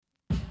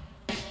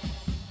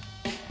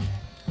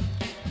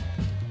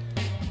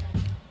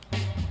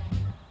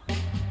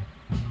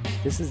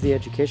This is the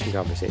Education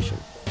Conversation.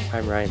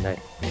 I'm Ryan Knight.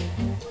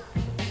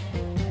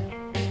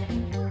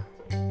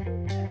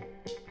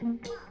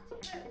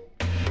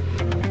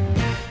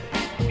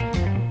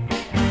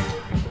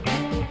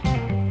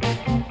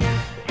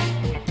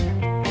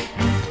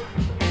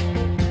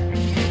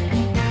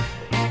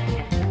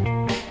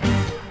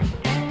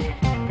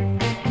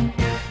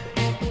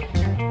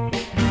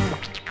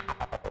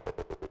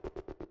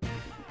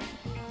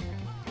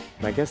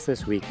 My guest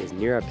this week is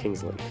Neerav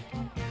Kingsland.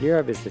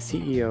 Neerav is the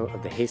CEO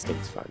of the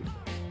Hastings Fund,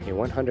 a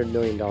 $100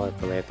 million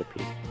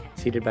philanthropy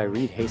seeded by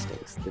Reed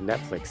Hastings, the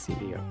Netflix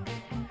CEO.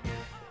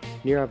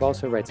 Neerav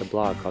also writes a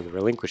blog called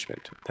Relinquishes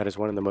that is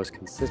one of the most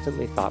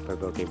consistently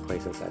thought-provoking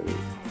places I read.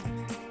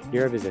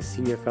 Neerav is a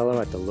senior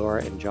fellow at the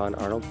Laura and John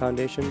Arnold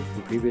Foundation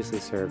and previously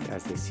served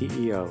as the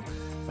CEO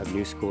of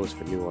New Schools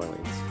for New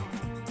Orleans.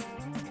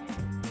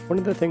 One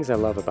of the things I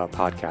love about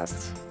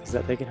podcasts is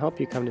that they can help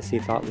you come to see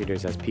thought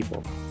leaders as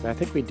people, and I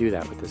think we do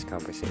that with this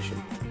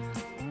conversation.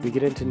 We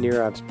get into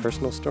Neerav's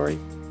personal story,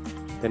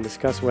 then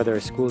discuss whether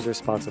a school's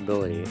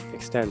responsibility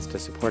extends to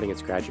supporting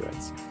its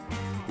graduates,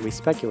 and we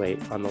speculate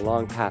on the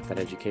long path that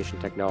education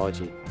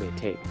technology may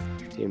take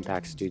to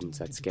impact students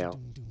at scale.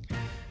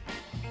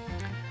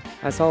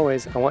 As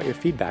always, I want your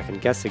feedback and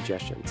guest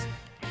suggestions.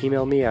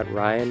 Email me at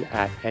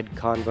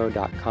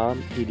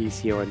ryan@edconvo.com,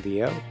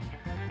 EDCONVO.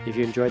 If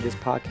you enjoyed this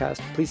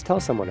podcast, please tell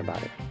someone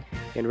about it,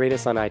 and rate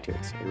us on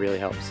iTunes. It really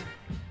helps.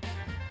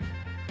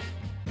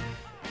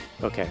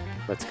 Okay,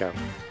 let's go.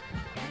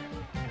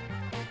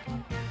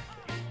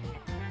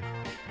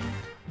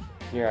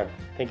 Neerav,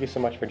 thank you so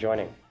much for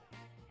joining.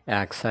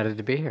 Excited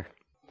to be here.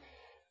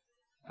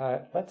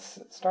 Let's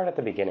start at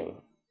the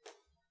beginning.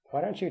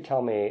 Why don't you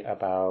tell me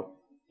about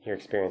your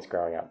experience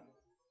growing up?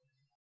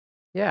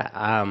 Yeah,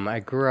 I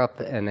grew up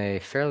in a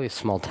fairly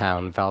small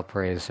town,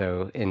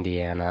 Valparaiso,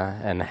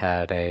 Indiana, and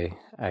had a,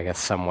 I guess,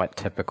 somewhat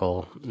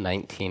typical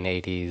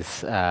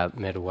 1980s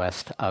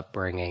Midwest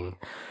upbringing.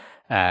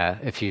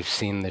 If you've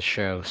seen the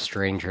show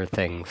Stranger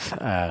Things,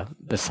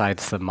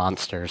 besides the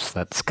monsters,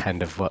 that's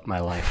kind of what my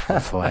life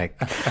was like.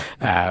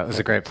 It was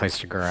a great place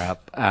to grow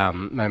up.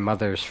 My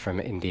mother's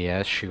from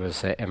India. She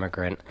was an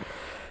immigrant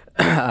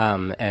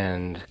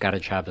and got a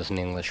job as an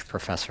English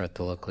professor at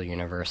the local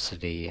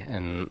university.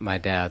 And my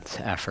dad's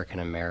African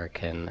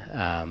American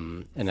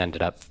and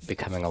ended up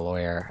becoming a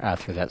lawyer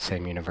through that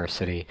same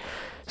university.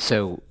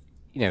 So,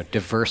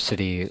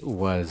 diversity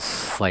was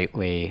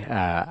slightly,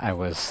 I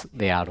was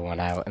the odd one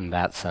out in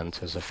that sense.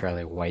 It was a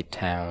fairly white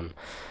town.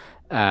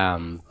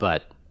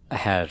 But I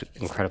had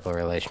incredible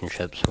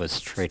relationships, was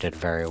treated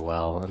very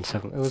well. And so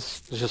it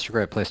was just a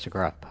great place to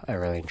grow up. I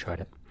really enjoyed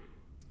it.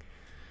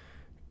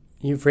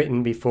 You've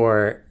written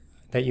before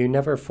that you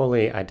never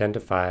fully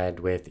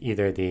identified with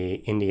either the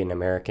Indian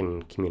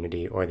American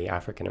community or the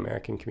African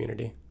American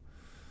community.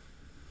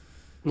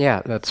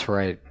 Yeah, that's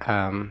right.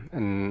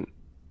 And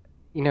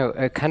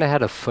I kind of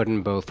had a foot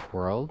in both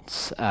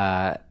worlds,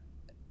 and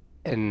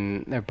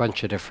there are a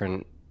bunch of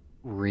different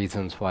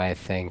reasons why I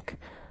think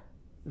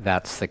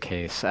that's the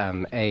case.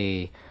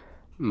 My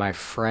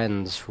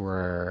friends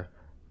were,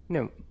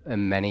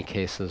 in many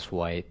cases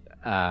white.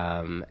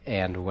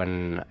 And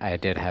when I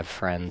did have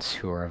friends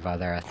who were of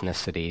other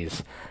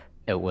ethnicities,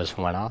 it was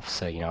one-off.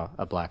 So,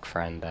 a black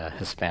friend, a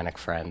Hispanic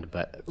friend,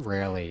 but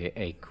rarely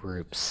a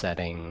group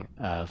setting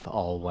of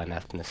all one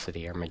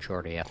ethnicity or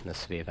majority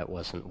ethnicity that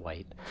wasn't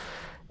white.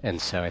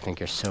 And so I think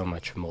you're so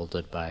much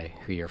molded by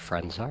who your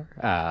friends are,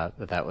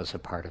 that was a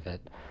part of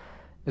it.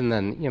 And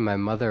then, my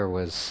mother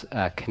was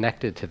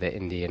connected to the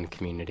Indian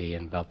community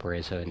in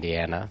Valparaiso,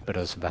 Indiana, but it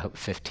was about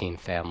 15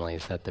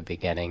 families at the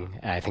beginning.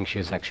 I think she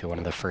was actually one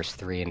of the first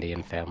 3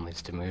 Indian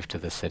families to move to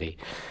the city.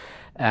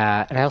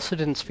 And I also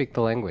didn't speak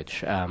the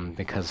language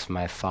because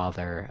my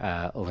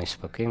father only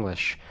spoke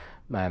English.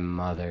 My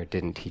mother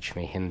didn't teach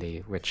me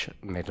Hindi, which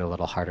made it a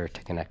little harder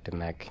to connect in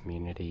that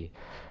community.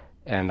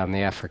 And on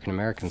the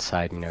African-American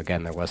side,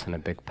 again, there wasn't a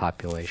big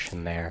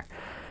population there.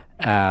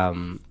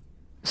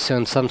 So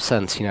in some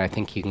sense, I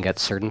think you can get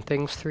certain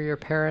things through your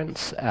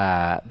parents,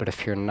 but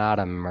if you're not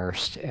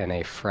immersed in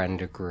a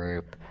friend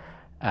group,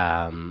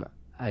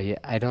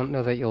 I don't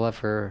know that you'll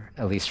ever,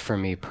 at least for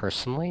me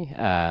personally,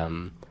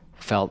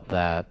 felt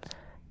that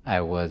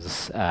I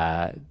was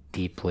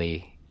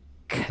deeply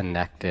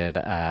connected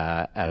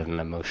at an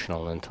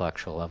emotional,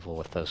 intellectual level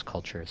with those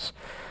cultures.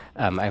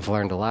 I've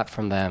learned a lot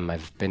from them.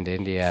 I've been to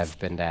India, I've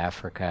been to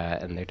Africa,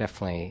 and they're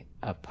definitely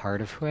a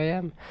part of who I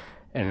am.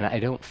 And I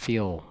don't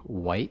feel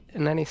white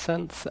in any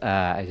sense.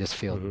 I just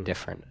feel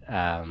different,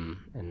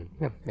 and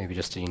maybe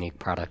just a unique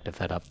product of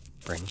that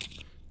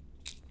upbringing.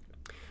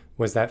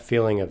 Was that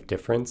feeling of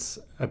difference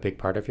a big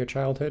part of your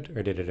childhood,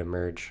 or did it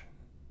emerge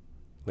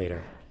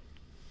later?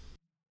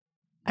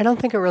 I don't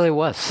think it really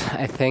was.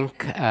 I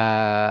think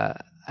I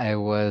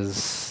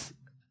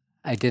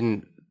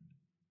didn't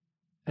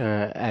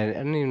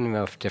even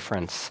know if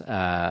difference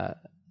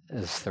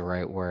is the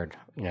right word.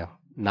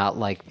 Not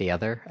like the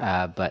other,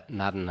 but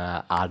not in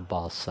an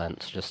oddball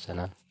sense, just in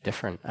a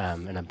different,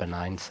 in a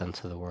benign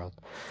sense of the world.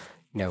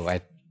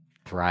 I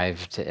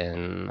thrived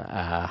in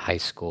high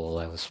school.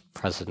 I was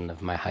president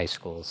of my high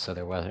school, so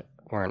there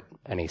weren't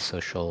any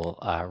social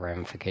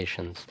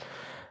ramifications.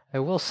 I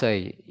will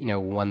say,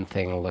 one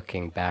thing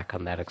looking back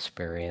on that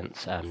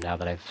experience, now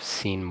that I've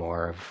seen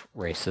more of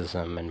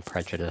racism and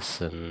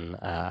prejudice and,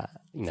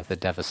 the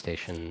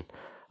devastation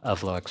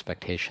of low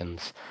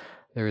expectations,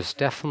 there's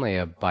definitely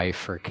a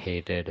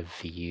bifurcated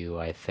view,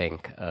 I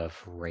think,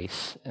 of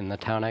race in the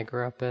town I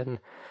grew up in,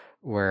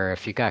 where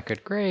if you got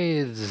good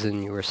grades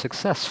and you were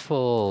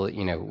successful,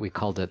 we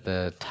called it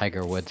the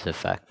Tiger Woods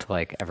effect,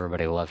 like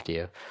everybody loved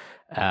you.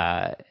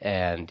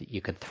 And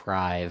you could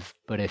thrive.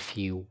 But if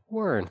you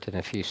weren't, and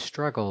if you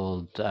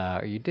struggled,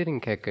 or you didn't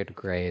get good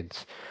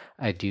grades,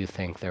 I do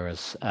think there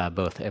was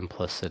both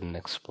implicit and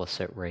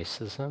explicit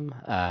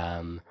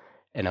racism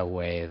in a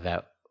way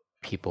that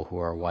people who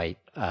are white,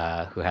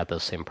 who had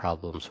those same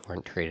problems,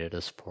 weren't treated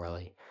as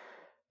poorly.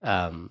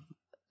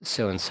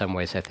 So in some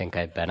ways, I think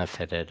I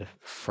benefited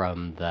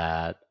from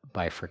that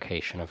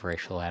bifurcation of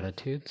racial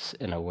attitudes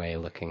in a way,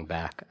 looking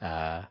back,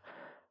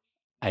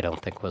 I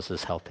don't think was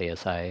as healthy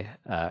as I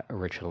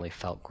originally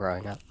felt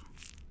growing up.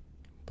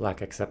 Black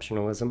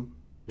exceptionalism?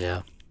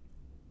 Yeah.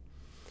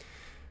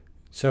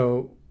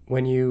 So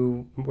when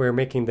you were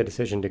making the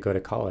decision to go to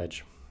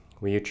college,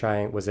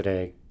 was it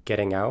a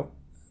getting out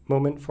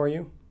moment for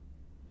you?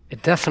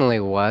 It definitely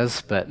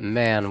was, but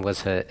man,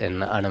 was it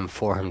an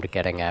uninformed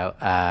getting out.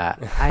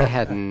 I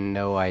had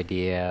no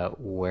idea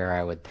where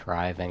I would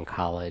thrive in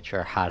college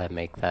or how to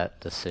make that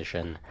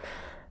decision.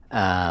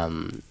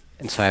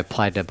 And so I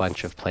applied to a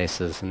bunch of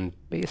places and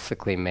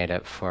basically made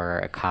it for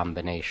a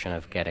combination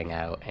of getting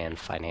out and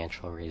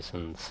financial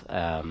reasons.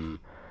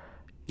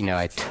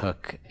 I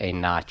took a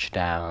notch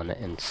down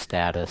in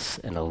status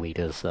and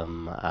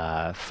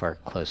elitism for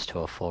close to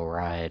a full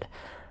ride,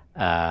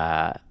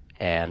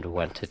 and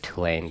went to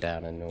Tulane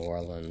down in New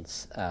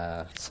Orleans,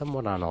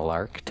 somewhat on a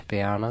lark, to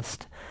be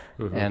honest,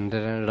 and it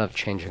ended up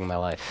changing my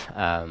life.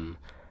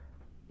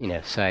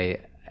 So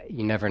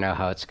you never know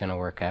how it's going to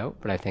work out,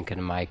 but I think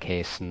in my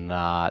case,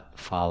 not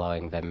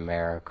following the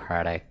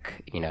meritocratic,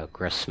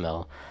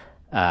 gristmill,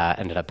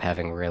 ended up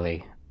having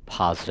really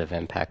positive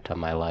impact on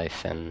my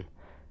life, and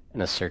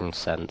in a certain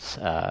sense,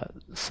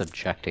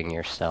 subjecting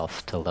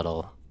yourself to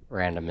little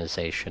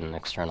randomization and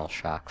external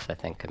shocks, I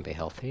think, can be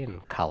healthy,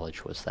 and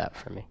college was that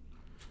for me.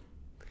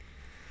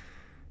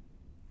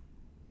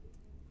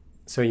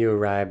 So you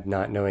arrived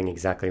not knowing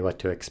exactly what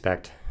to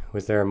expect.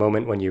 Was there a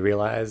moment when you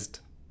realized,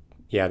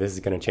 yeah, this is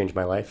going to change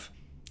my life?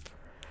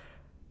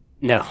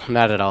 No,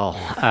 not at all.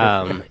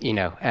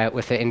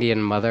 With the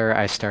Indian mother,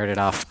 I started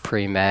off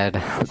pre-med.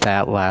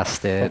 That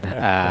lasted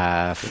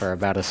for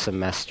about a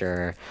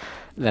semester.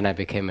 Then I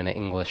became an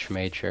English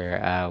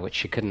major, which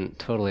she couldn't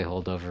totally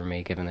hold over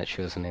me, given that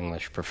she was an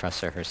English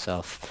professor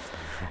herself.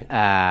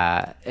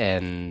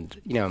 And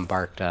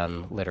embarked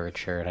on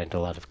literature, and I did a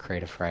lot of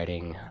creative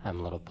writing, a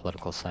little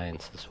political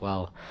science as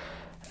well.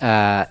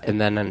 And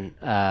then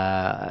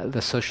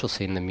the social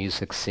scene, the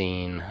music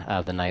scene,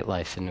 the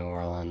nightlife in New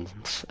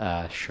Orleans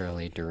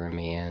surely drew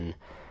me in.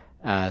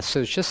 So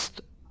it's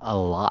just a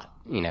lot,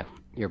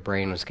 your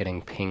brain was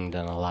getting pinged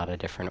in a lot of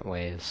different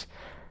ways.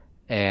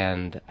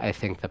 And I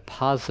think the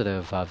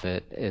positive of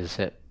it is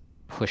it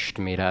pushed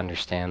me to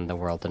understand the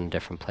world in a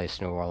different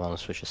place. New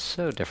Orleans, which is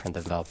so different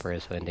than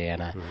Valparaiso,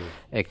 Indiana.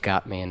 It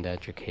got me into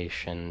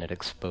education. It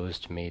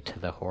exposed me to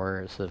the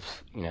horrors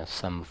of,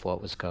 some of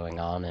what was going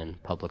on in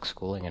public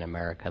schooling in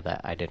America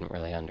that I didn't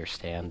really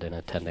understand in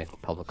attending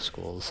public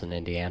schools in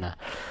Indiana.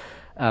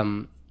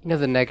 The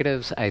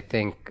negatives, I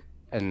think,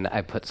 and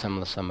I put some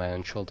of this on my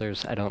own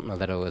shoulders, I don't know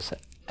that it was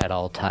at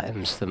all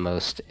times the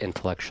most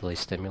intellectually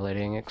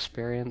stimulating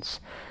experience.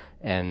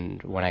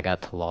 And when I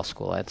got to law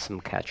school, I had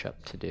some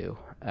catch-up to do.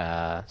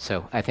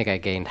 So I think I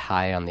gained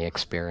high on the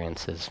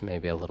experiences,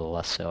 maybe a little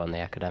less so on the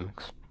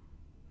academics.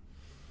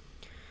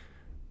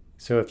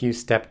 So if you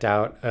stepped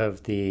out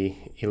of the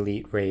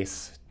elite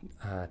race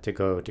to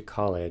go to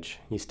college,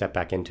 you stepped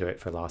back into it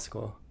for law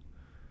school.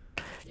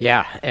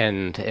 Yeah,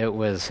 and it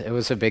was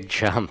a big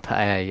jump.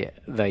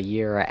 The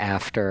year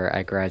after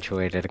I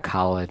graduated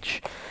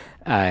college,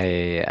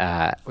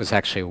 I was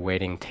actually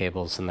waiting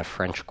tables in the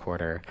French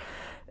Quarter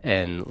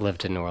and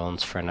lived in New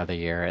Orleans for another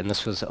year. And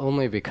this was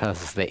only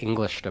because the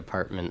English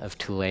department of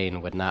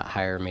Tulane would not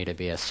hire me to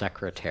be a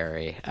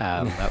secretary.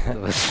 That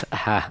was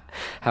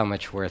how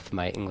much worth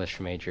my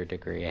English major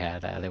degree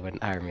had. They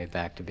wouldn't hire me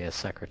back to be a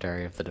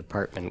secretary of the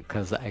department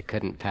because I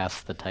couldn't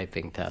pass the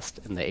typing test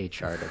in the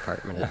HR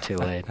department at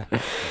Tulane.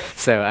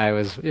 So I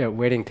was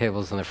waiting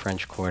tables in the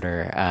French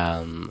Quarter,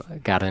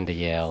 got into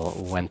Yale,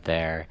 went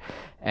there,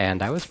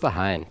 and I was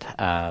behind.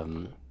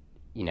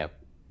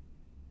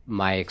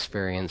 My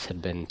experience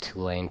had been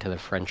Tulane to the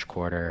French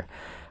Quarter.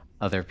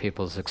 Other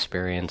people's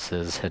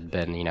experiences had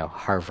been,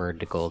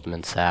 Harvard to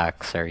Goldman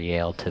Sachs or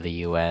Yale to the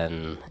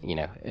UN.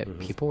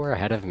 People were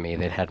ahead of me.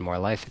 They'd had more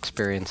life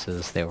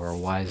experiences. They were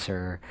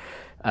wiser.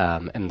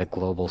 In the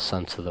global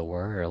sense of the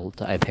word,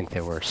 I think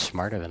they were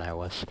smarter than I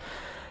was.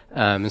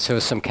 And so it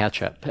was some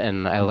catch up.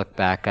 And I look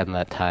back on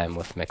that time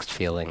with mixed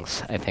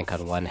feelings. I think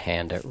on one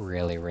hand, it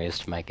really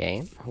raised my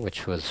game,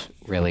 which was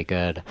really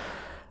good.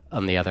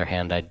 On the other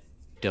hand, I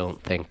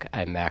don't think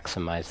I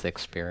maximized the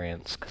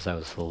experience because I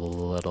was a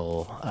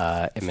little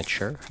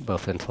immature,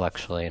 both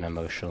intellectually and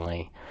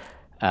emotionally.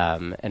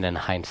 And in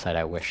hindsight,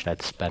 I wished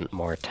I'd spent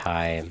more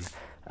time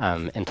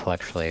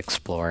intellectually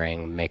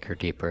exploring, maker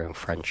deeper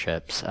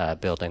friendships,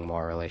 building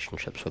more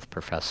relationships with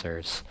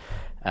professors.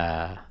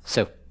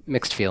 So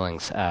mixed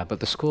feelings, but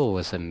the school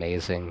was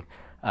amazing.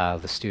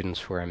 The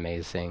students were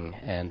amazing,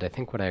 and I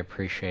think what I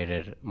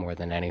appreciated more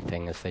than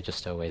anything is they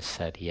just always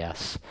said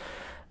yes.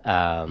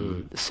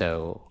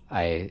 So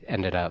I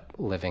ended up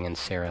living in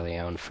Sierra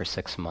Leone for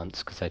 6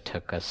 months because I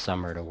took a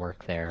summer to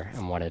work there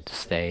and wanted to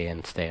stay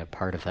a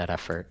part of that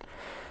effort.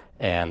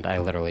 And I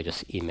literally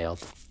just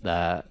emailed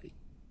the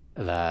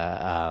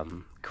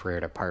career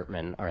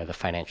department or the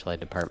financial aid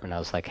department. I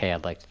was like, hey,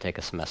 I'd like to take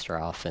a semester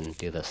off and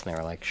do this. And they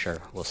were like, sure,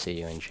 we'll see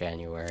you in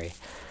January.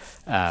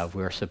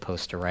 We were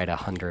supposed to write a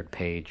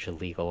 100-page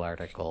legal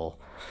article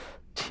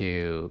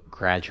to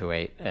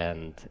graduate,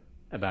 and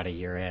about a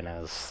year in, I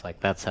was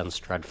like, that sounds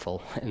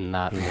dreadful and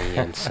not me.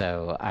 And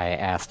so I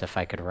asked if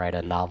I could write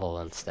a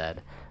novel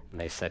instead. And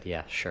they said,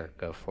 yeah, sure,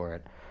 go for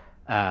it.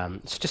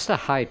 It's just a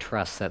high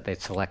trust that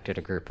they'd selected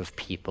a group of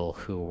people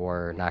who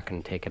were not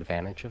going to take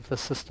advantage of the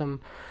system,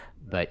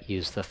 but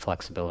use the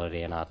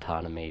flexibility and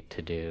autonomy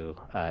to do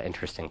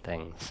interesting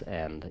things.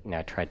 And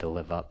I tried to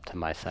live up to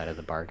my side of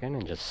the bargain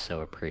and just so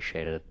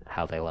appreciated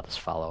how they let us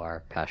follow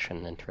our passion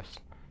and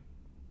interest.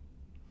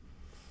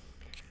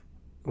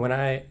 When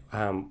I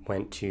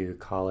went to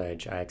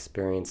college, I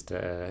experienced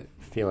a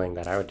feeling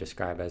that I would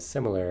describe as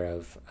similar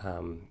of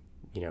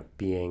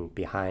being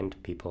behind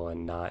people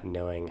and not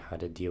knowing how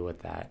to deal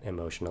with that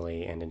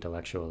emotionally and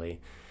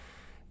intellectually.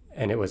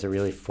 And it was a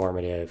really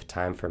formative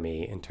time for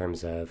me in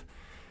terms of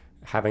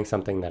having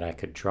something that I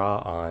could draw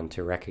on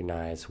to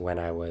recognize when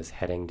I was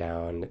heading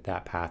down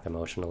that path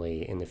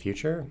emotionally in the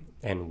future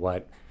and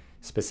what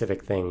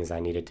specific things I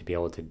needed to be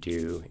able to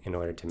do in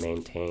order to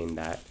maintain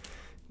that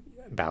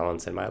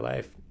balance in my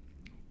life.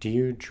 Do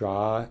you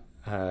draw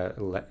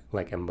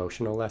like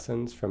emotional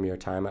lessons from your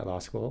time at law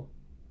school?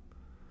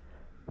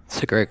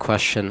 That's a great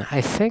question. I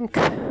think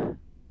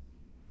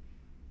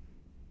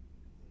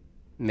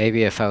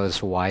maybe if I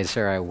was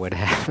wiser, I would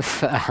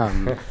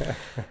have.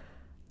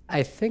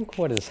 I think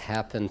what has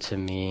happened to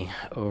me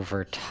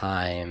over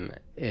time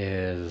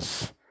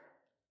is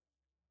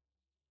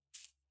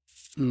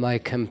my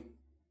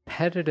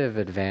competitive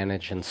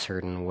advantage in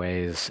certain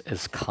ways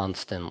is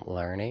constant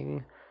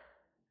learning.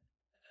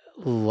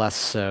 Less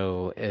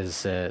so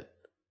is it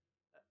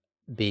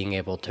being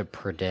able to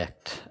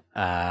predict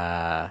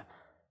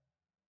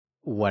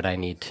what I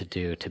need to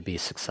do to be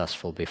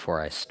successful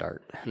before I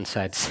start. And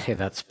so I'd say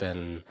that's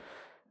been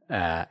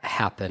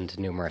happened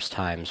numerous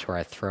times where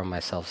I throw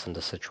myself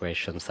into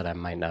situations that I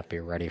might not be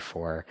ready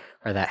for,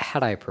 or that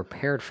had I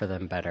prepared for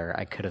them better,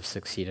 I could have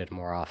succeeded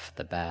more off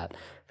the bat.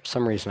 For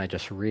some reason, I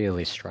just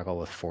really struggle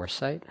with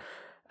foresight.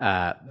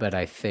 But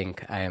I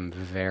think I am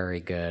very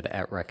good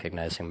at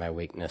recognizing my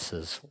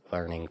weaknesses,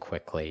 learning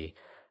quickly,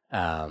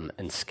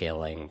 and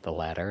scaling the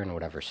ladder in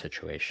whatever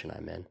situation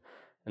I'm in.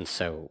 And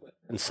so,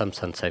 in some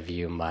sense, I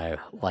view my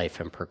life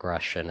and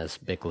progression as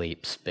big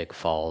leaps, big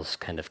falls,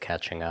 kind of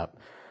catching up.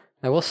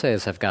 I will say,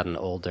 as I've gotten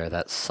older,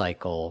 that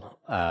cycle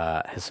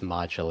has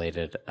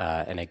modulated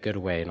in a good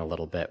way in a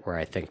little bit, where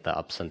I think the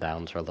ups and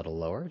downs are a little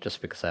lower,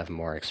 just because I have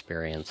more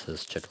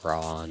experiences to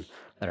draw on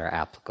that are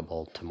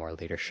applicable to more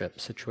leadership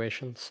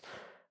situations.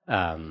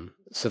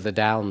 So the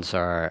downs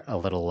are a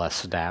little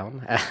less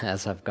down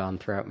as I've gone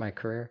throughout my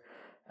career.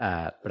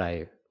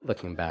 But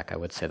looking back, I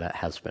would say that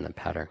has been a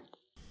pattern.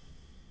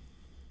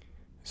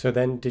 So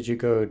then did you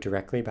go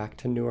directly back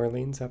to New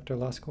Orleans after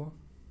law school?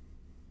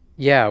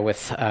 Yeah,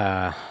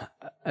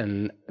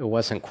 and it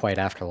wasn't quite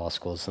after law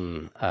school. It was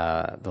in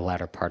the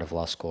latter part of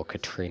law school.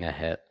 Katrina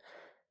hit.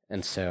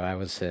 And so I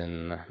was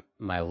in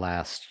my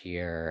last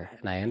year,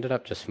 and I ended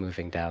up just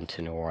moving down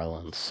to New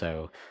Orleans.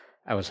 So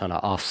I was on an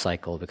off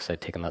cycle because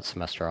I'd taken that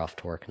semester off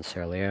to work in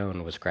Sierra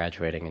Leone, was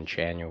graduating in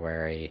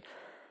January,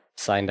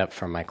 signed up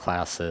for my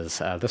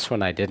classes. This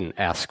one I didn't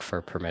ask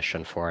for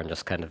permission for and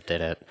just kind of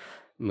did it.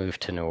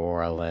 Moved to New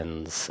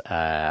Orleans.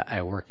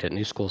 I worked at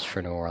New Schools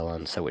for New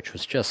Orleans, which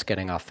was just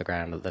getting off the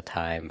ground at the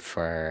time,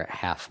 for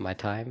half my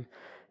time.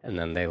 And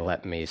then they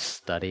let me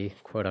study,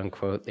 quote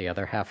unquote, the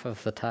other half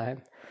of the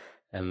time.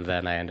 And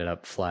then I ended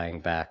up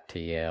flying back to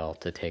Yale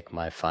to take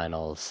my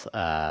finals,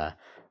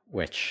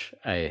 which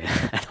I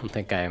don't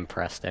think I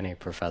impressed any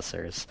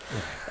professors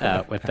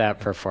with that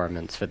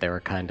performance, but they were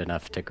kind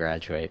enough to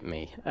graduate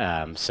me.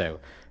 So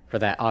for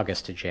that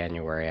August to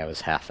January, I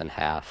was half and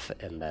half,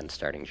 and then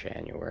starting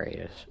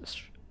January,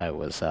 I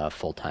was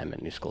full-time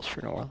at New Schools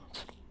for New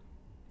Orleans.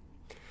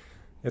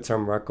 It's a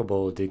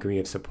remarkable degree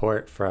of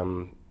support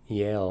from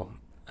Yale.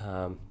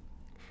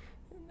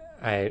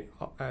 I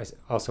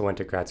also went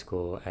to grad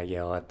school at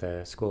Yale at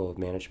the School of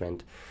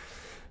Management,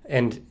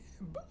 and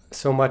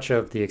so much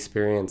of the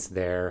experience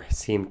there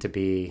seemed to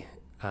be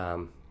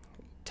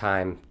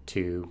time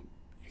to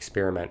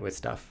experiment with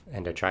stuff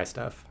and to try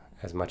stuff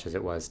as much as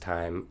it was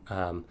time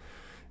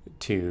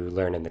to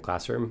learn in the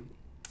classroom.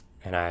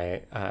 And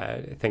I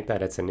think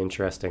that it's an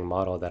interesting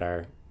model that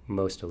our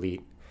most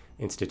elite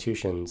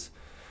institutions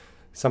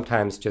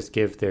sometimes just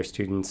give their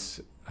students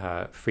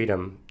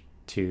freedom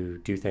to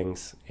do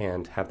things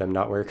and have them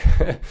not work,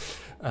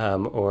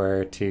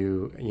 or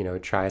to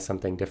try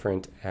something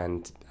different,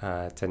 and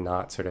to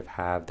not sort of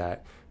have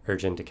that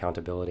urgent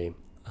accountability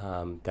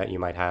that you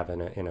might have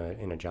in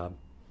a job.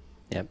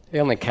 Yep. The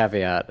only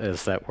caveat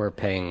is that we're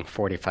paying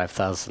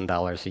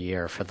 $45,000 a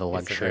year for the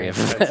luxury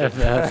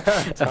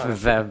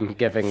of them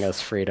giving us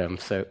freedom.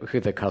 So who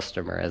the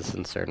customer is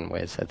in certain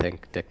ways, I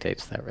think,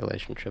 dictates that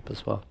relationship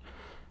as well.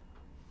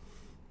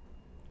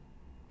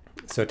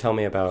 So tell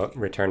me about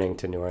returning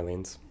to New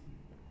Orleans.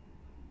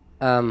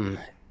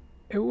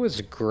 It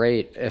was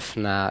great, if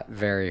not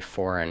very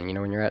foreign.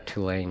 When you're at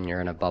Tulane,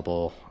 you're in a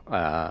bubble,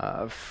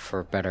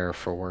 for better or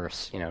for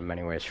worse. In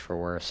many ways for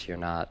worse. You're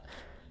not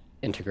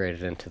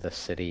integrated into the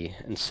city.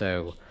 And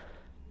so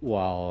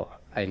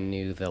while I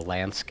knew the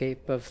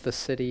landscape of the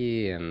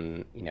city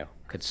and,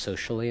 could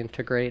socially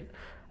integrate,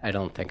 I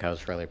don't think I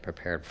was really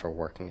prepared for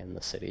working in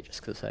the city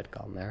just because I'd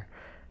gone there.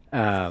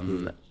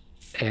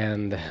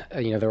 And,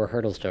 there were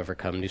hurdles to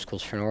overcome. New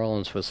Schools for New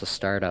Orleans was a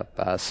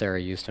startup. Sarah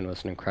Houston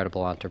was an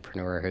incredible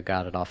entrepreneur who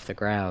got it off the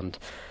ground.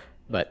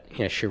 But,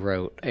 she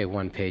wrote a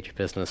one-page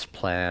business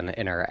plan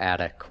in her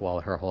attic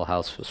while her whole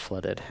house was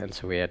flooded. And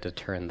so we had to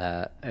turn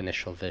that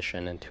initial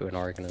vision into an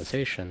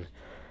organization.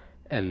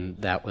 And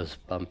that was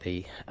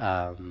bumpy.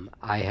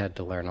 I had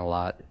to learn a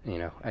lot.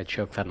 I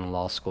joked that in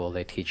law school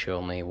they teach you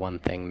only one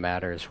thing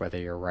matters, whether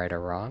you're right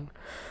or wrong.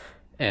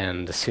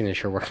 And as soon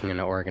as you're working in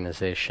an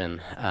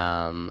organization,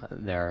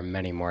 there are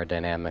many more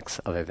dynamics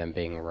other than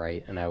being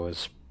right. And I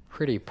was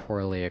pretty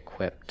poorly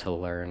equipped to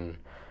learn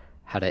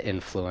how to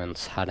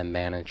influence, how to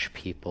manage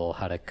people,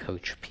 how to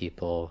coach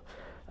people.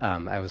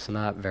 I was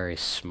not very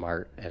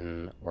smart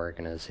in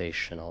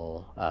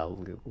organizational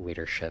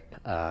leadership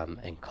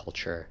and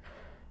culture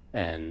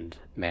and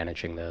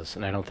managing those.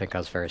 And I don't think I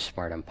was very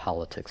smart in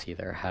politics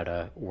either, how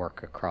to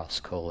work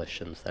across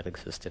coalitions that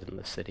existed in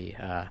the city,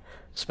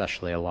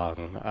 especially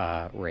along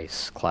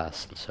race,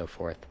 class, and so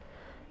forth.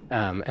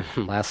 And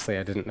lastly,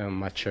 I didn't know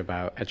much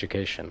about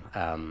education.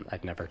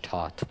 I'd never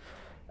taught.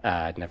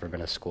 I'd never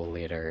been a school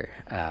leader.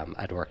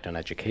 I'd worked on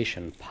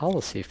education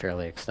policy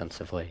fairly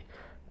extensively,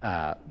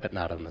 but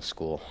not in the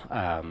school.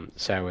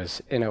 So I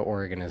was in an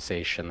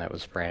organization that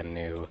was brand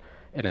new,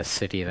 in a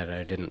city that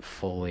I didn't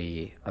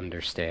fully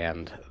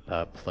understand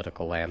the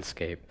political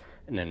landscape,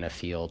 and in a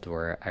field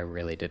where I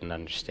really didn't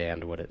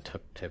understand what it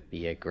took to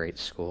be a great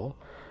school.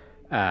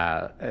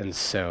 And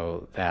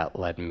so that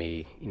led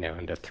me,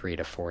 into 3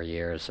 to 4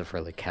 years of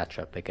really catch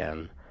up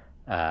again.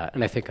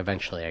 And I think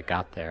eventually I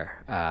got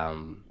there,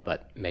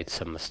 but made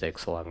some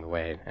mistakes along the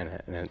way, and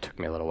it took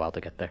me a little while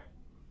to get there.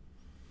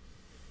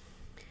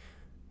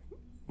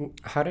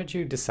 How did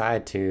you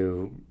decide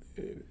to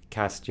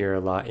cast your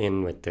lot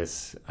in with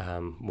this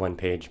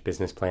one-page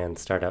business plan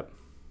startup?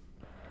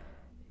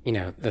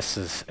 This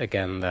is,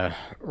 again, the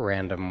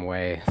random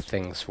way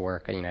things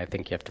work. I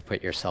think you have to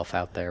put yourself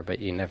out there, but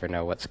you never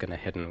know what's going to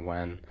hit and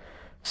when.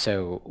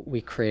 So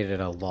we created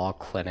a law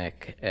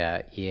clinic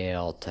at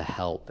Yale to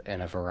help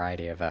in a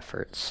variety of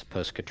efforts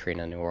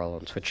post-Katrina New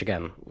Orleans, which,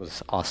 again,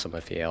 was awesome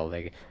with Yale.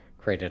 They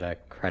created a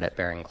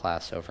credit-bearing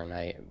class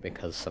overnight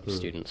because some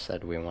students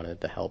said we wanted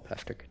to help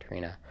after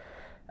Katrina.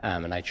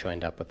 And I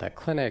joined up with that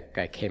clinic.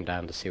 I came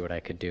down to see what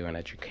I could do in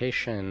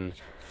education.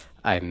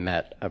 I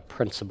met a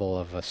principal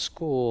of a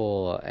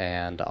school,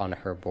 and on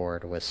her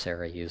board was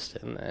Sarah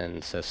Houston.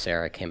 And so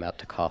Sarah came out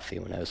to coffee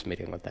when I was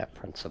meeting with that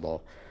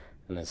principal.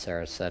 And then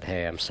Sarah said,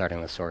 "Hey, I'm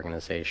starting this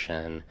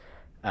organization.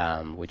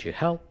 Would you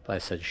help?" I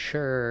said,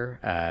 "Sure."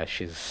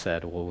 She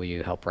said, "Well, will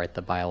you help write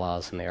the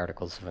bylaws and the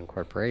articles of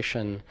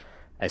incorporation?"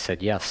 I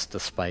said yes,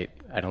 despite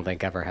I don't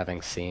think ever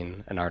having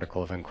seen an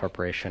article of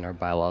incorporation or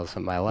bylaws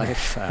in my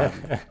life,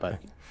 but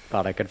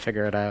thought I could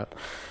figure it out.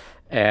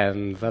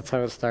 And that's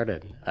how it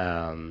started.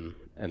 And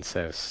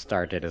so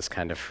started as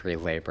kind of free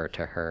labor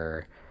to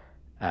her.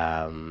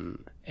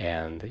 And,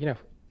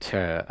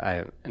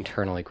 I'm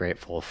internally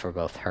grateful for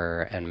both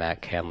her and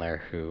Matt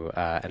Candler, who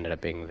ended up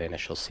being the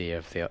initial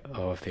CEO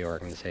of the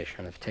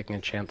organization, of taking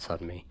a chance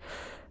on me,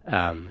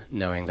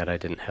 knowing that I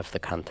didn't have the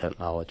content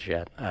knowledge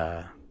yet.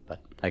 But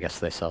I guess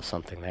they saw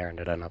something there and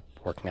it ended up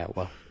working out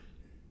well.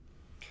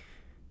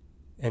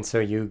 And so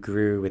you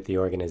grew with the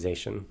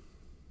organization.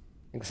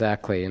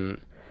 Exactly. And,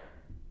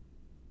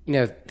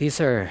 these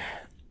are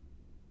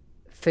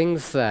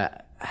things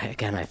that,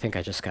 again, I think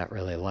I just got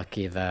really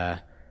lucky. If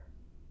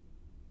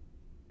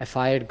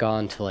I had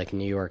gone to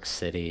New York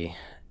City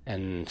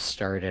and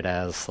started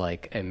as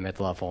a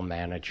mid-level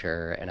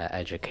manager in an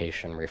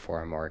education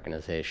reform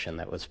organization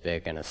that was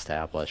big and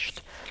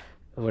established,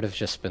 it would have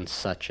just been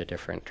such a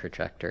different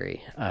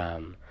trajectory.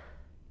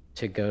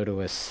 To go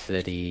to a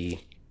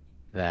city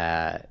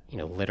that,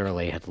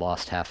 literally had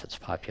lost half its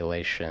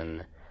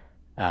population,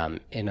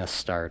 in a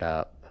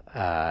startup,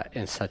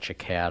 in such a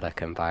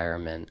chaotic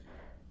environment,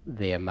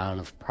 the amount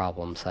of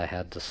problems I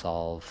had to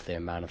solve, the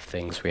amount of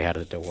things we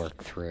had to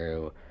work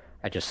through,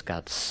 I just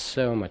got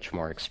so much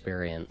more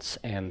experience.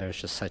 And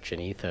there's just such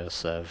an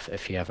ethos of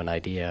if you have an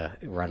idea,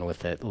 run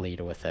with it, lead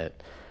with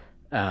it.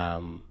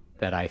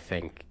 That I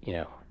think,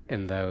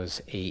 in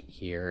those 8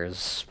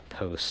 years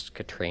post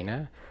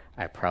Katrina,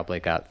 I probably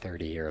got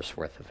 30 years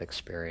worth of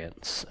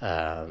experience.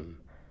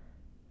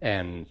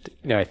 And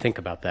I think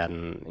about that,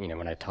 and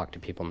when I talk to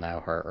people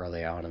now who are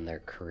early on in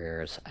their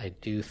careers, I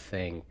do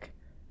think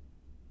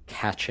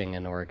catching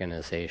an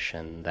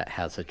organization that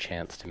has a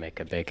chance to make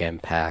a big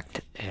impact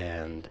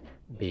and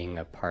being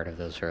a part of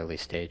those early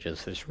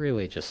stages, there's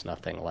really just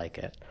nothing like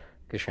it,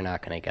 because you're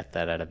not going to get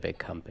that at a big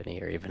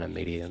company or even a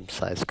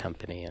medium-sized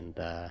company. And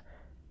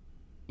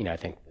I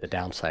think the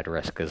downside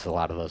risk is a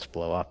lot of those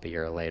blow up a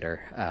year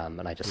later.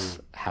 And I just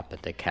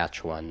happened to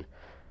catch one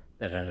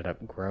that ended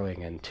up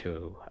growing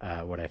into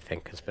what I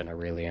think has been a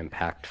really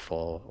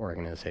impactful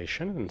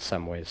organization, in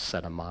some ways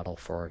set a model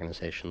for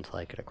organizations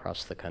like it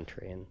across the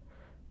country. And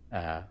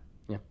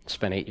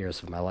spent 8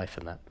 years of my life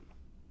in that.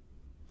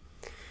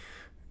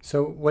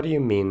 So what do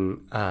you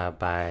mean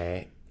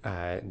by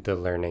the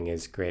learning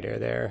is greater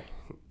there?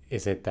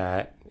 Is it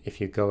that if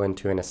you go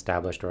into an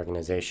established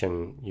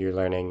organization, you're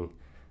learning,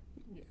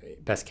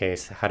 best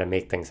case, how to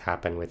make things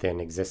happen within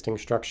existing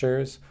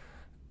structures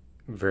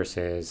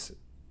versus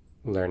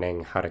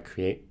learning how to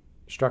create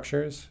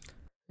structures?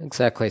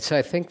 Exactly. So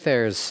I think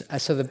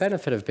so the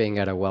benefit of being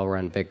at a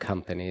well-run big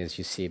company is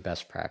you see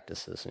best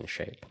practices in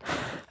shape,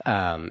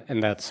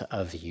 and that's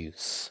of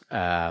use.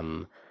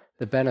 The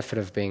benefit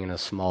of being in a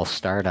small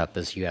startup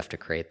is you have to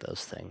create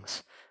those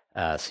things.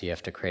 So you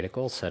have to create a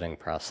goal-setting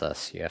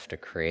process. You have to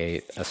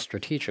create a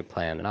strategic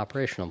plan, an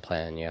operational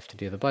plan. You have to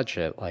do the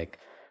budget. Like,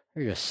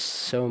 there are just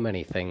so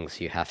many things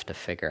you have to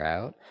figure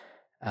out.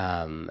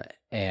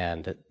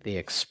 And the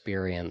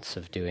experience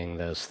of doing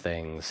those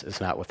things is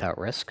not without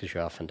risk, because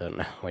you often don't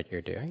know what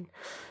you're doing.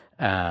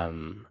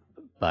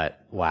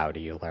 But wow, do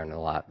you learn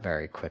a lot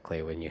very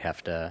quickly when you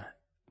have to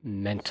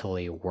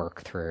mentally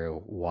work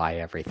through why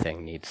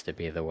everything needs to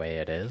be the way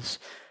it is,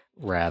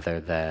 rather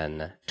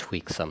than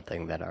tweak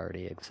something that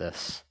already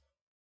exists.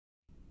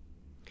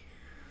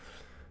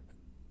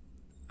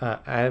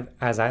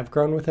 As I've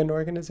grown within an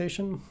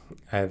organization,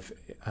 I've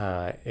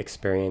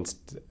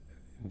experienced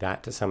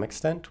that to some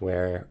extent,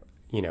 where,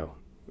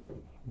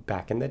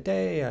 back in the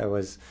day, I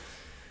was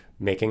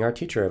making our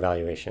teacher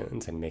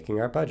evaluations and making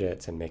our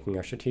budgets and making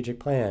our strategic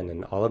plan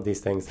and all of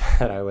these things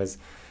that I was,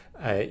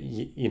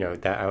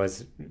 that I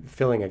was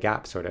filling a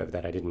gap sort of,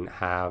 that I didn't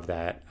have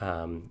that,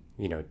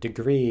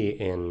 degree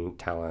in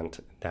talent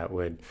that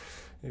would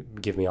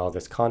give me all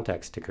this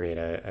context to create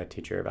a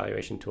teacher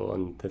evaluation tool.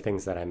 And the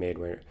things that I made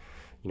were,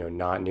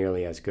 not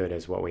nearly as good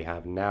as what we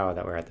have now,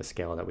 that we're at the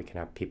scale that we can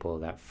have people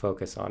that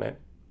focus on it.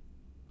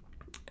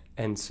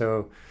 And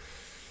so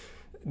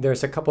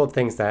there's a couple of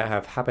things that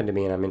have happened to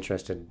me, and I'm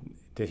interested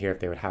to hear if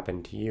they would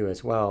happen to you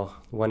as well.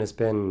 One has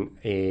been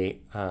a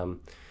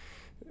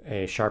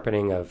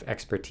sharpening of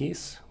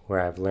expertise, where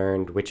I've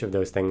learned which of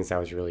those things I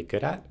was really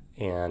good at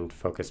and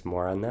focused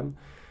more on them.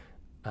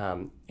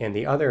 And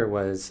the other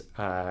was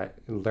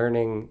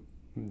learning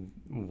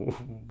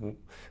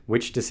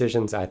which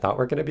decisions I thought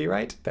were going to be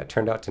right that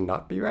turned out to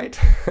not be right.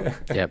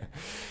 Yep.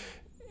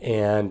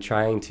 And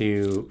trying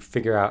to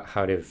figure out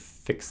how to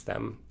fix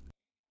them.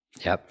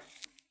 Yep.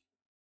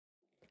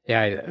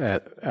 Yeah,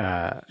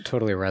 that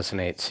totally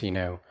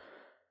resonates.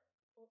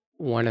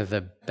 One of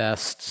the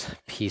best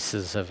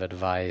pieces of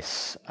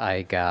advice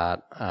I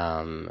got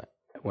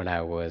when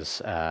I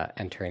was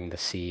entering the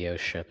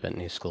CEO-ship at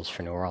New Schools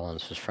for New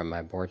Orleans was from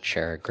my board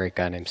chair, a great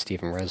guy named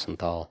Stephen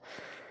Rosenthal.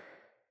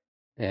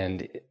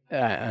 And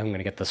I'm going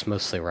to get this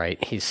mostly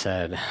right. He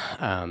said,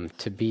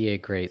 to be a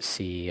great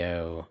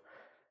CEO,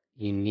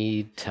 you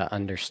need to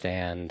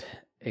understand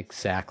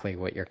exactly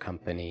what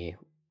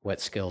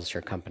skills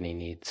your company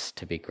needs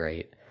to be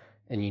great.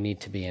 And you need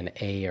to be an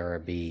A or a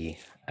B,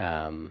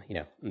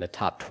 in the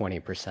top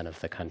 20% of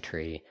the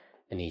country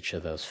in each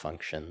of those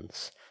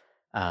functions.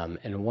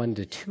 And 1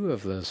 to 2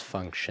 of those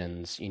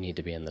functions, you need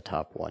to be in the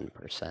top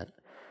 1%.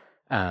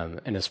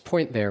 And his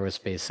point there was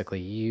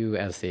basically, you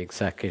as the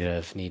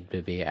executive need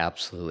to be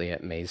absolutely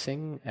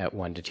amazing at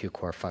 1 to 2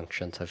 core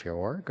functions of your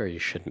org, or you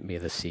shouldn't be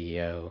the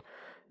CEO.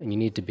 And you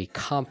need to be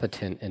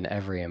competent in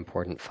every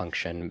important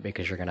function,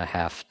 because you're going to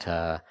have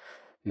to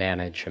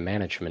manage a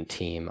management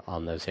team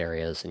on those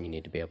areas, and you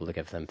need to be able to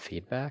give them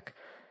feedback.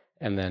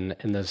 And then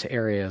in those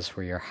areas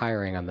where you're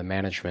hiring on the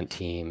management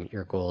team,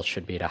 your goal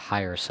should be to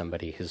hire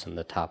somebody who's in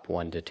the top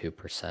 1 to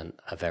 2%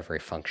 of every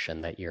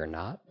function that you're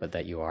not, but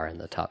that you are in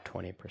the top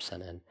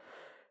 20% in.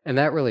 And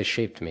that really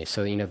shaped me.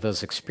 So,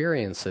 those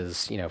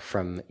experiences,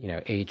 from,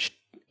 age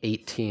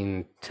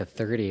 18 to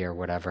 30 or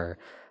whatever,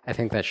 I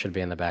think that should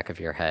be in the back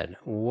of your head.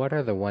 What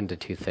are the 1 to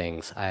 2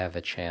 things I have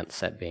a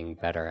chance at being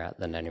better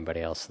at than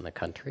anybody else in the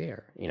country,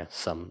 or,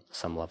 some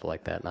level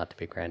like that, not to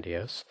be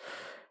grandiose.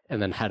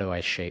 And then how do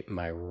I shape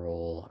my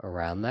role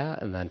around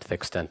that? And then to the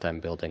extent I'm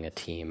building a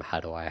team, how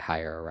do I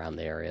hire around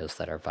the areas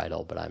that are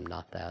vital, but I'm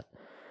not that?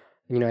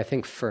 I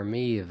think for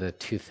me, the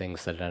two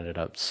things that ended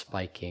up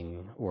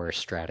spiking were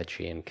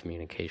strategy and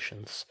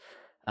communications.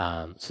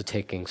 So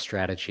taking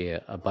strategy,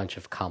 a bunch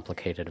of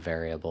complicated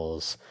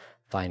variables,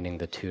 finding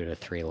the 2 to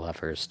 3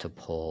 levers to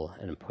pull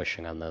and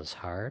pushing on those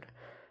hard.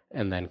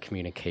 And then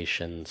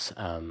communications,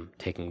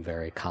 taking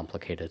very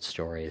complicated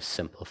stories,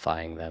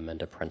 simplifying them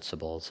into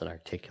principles and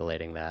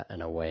articulating that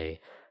in a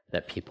way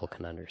that people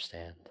can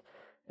understand.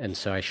 And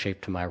so I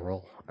shaped my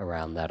role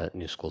around that at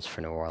New Schools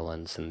for New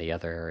Orleans and the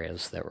other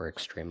areas that were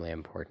extremely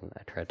important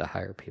I tried to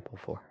hire people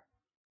for.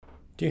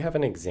 Do you have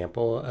an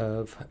example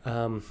of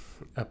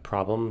a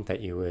problem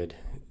that you would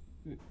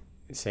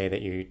say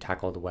that you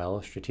tackled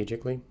well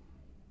strategically?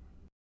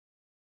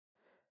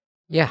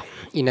 Yeah,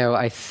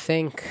 I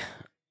think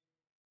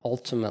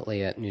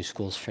ultimately at New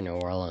Schools for New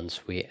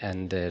Orleans, we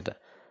ended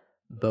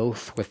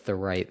both with the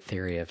right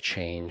theory of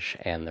change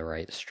and the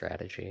right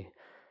strategy.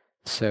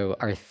 So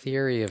our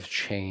theory of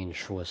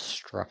change was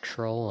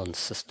structural and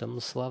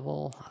systems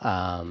level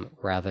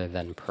rather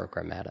than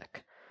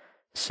programmatic.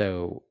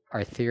 So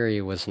our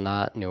theory was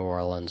not New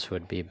Orleans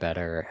would be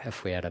better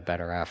if we had a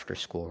better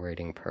after-school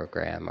reading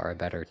program or a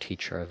better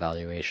teacher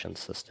evaluation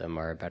system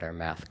or a better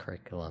math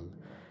curriculum.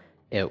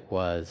 It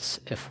was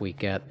if we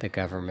get the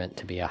government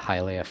to be a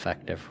highly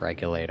effective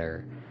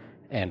regulator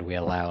and we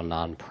allow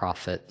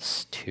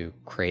nonprofits to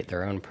create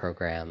their own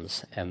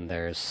programs and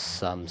there's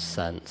some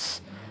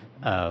sense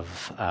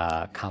of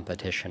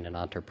competition and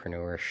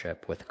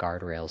entrepreneurship with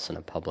guardrails in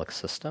a public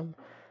system,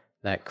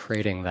 that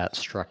creating that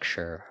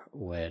structure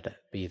would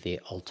be the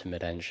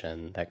ultimate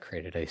engine that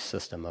created a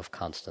system of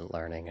constant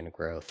learning and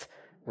growth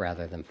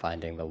rather than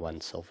finding the one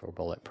silver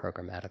bullet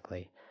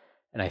programmatically.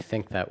 And I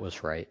think that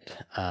was right.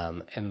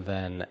 And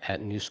then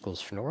at New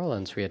Schools for New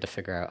Orleans, we had to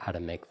figure out how to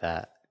make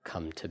that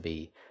come to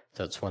be.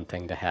 So it's one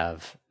thing to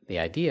have the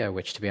idea,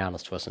 which to be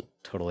honest wasn't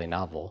totally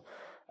novel.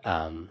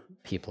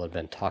 People had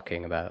been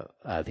talking about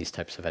these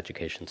types of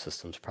education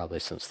systems probably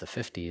since the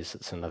 50s.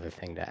 It's another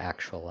thing to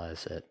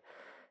actualize it.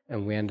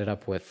 And we ended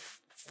up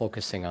with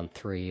focusing on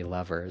 3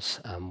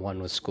 levers.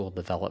 One was school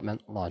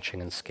development,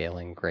 launching and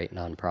scaling great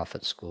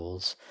nonprofit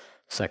schools.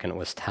 Second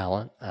was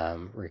talent,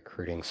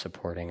 recruiting,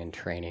 supporting, and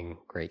training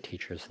great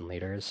teachers and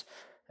leaders.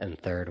 And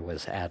third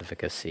was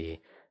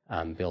advocacy,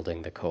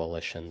 building the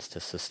coalitions to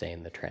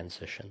sustain the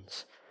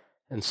transitions.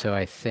 And so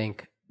I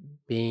think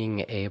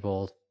being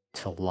able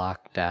to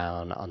lock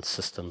down on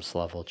systems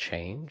level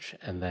change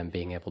and then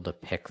being able to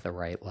pick the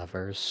right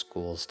levers,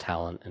 schools,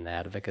 talent, and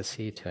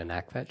advocacy to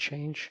enact that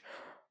change,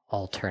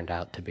 all turned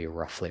out to be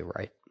roughly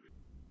right.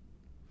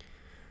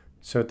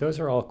 So those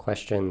are all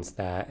questions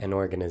that an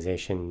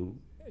organization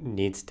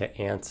needs to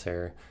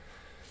answer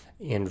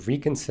and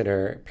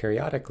reconsider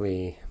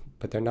periodically,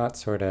 but they're not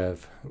sort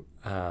of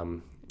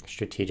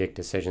strategic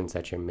decisions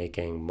that you're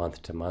making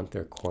month to month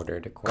or quarter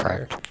to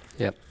quarter. Correct.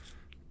 Yep.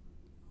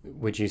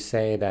 Would you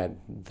say that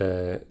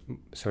the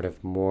sort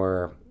of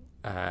more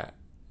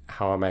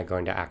how am I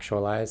going to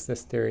actualize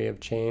this theory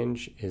of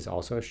change is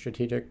also a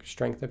strategic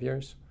strength of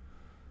yours?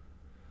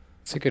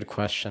 It's a good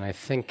question. I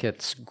think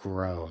it's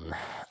grown.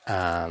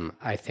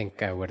 I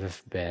think I would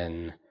have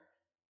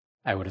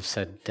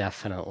said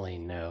definitely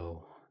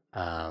no,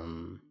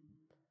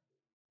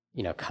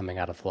 coming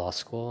out of law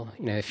school.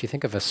 If you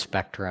think of a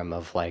spectrum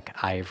of like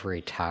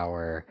ivory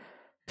tower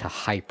to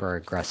hyper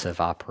aggressive,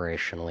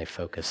 operationally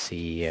focused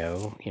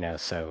CEO,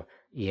 so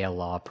Yale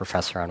law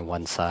professor on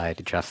one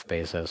side, Jeff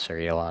Bezos or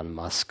Elon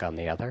Musk on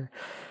the other.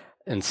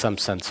 In some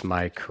sense,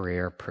 my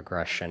career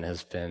progression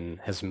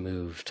has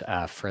moved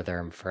further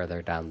and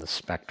further down the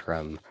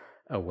spectrum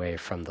away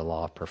from the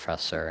law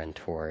professor and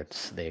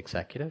towards the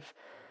executive.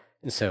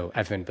 And so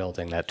I've been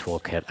building that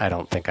toolkit. I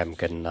don't think I'm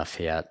good enough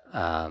yet,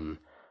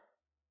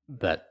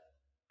 but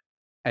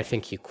I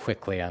think you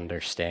quickly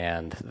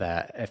understand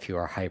that if you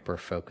are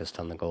hyper-focused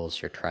on the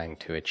goals you're trying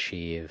to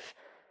achieve,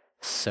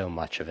 so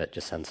much of it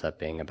just ends up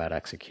being about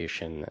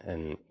execution,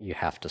 and you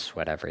have to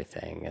sweat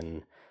everything.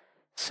 And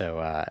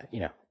so,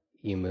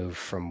 you move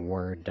from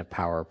Word to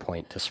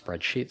PowerPoint to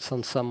spreadsheets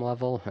on some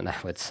level, and I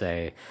would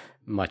say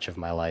much of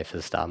my life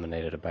is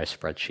dominated by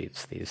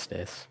spreadsheets these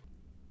days.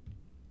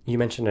 You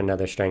mentioned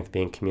another strength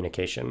being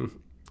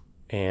communication,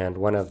 and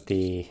one of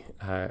the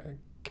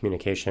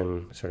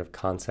communication sort of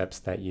concepts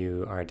that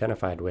you are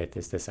identified with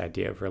is this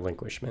idea of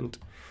relinquishment.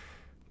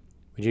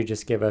 Would you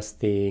just give us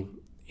the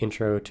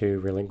intro to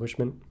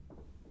relinquishment?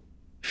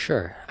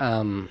 Sure.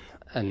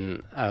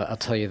 And I'll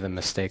tell you the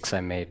mistakes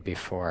I made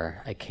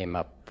before I came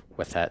up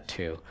with that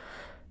too.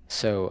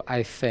 So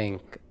I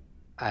think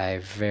I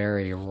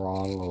very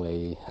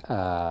wrongly,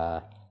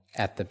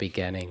 at the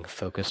beginning,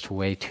 focused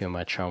way too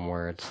much on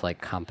words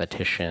like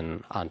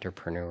competition,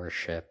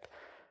 entrepreneurship,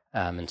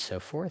 and so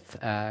forth,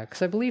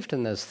 because I believed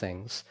in those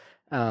things,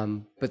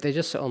 but they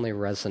just only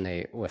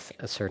resonate with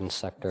a certain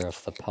sector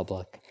of the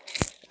public.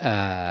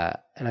 And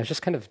I was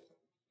just kind of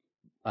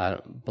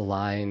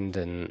blind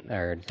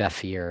or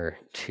deaf ear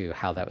to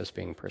how that was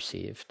being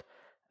perceived.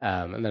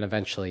 And then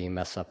eventually you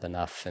mess up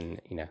enough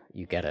and,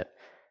 you get it.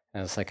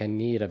 And it's like, I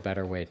need a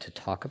better way to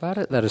talk about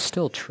it. That is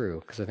still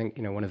true, because I think,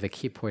 one of the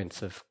key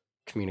points of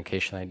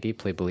communication I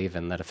deeply believe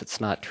in, that if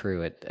it's not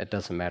true, it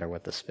doesn't matter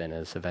what the spin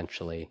is.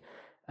 Eventually,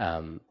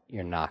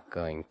 you're not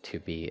going to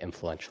be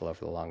influential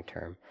over the long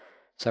term.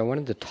 So I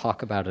wanted to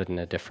talk about it in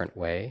a different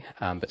way,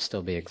 but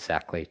still be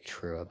exactly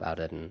true about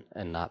it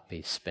and not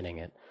be spinning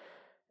it.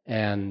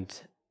 And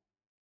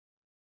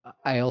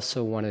I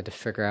also wanted to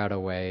figure out a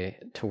way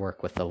to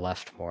work with the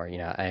left more.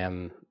 I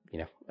am,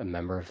 a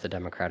member of the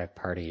Democratic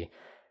Party,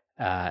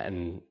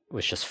 and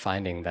was just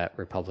finding that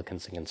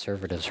Republicans and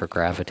conservatives were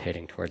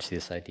gravitating towards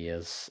these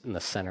ideas, and the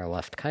center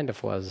left kind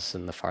of was,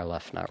 and the far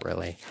left not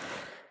really.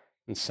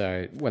 And so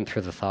I went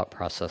through the thought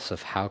process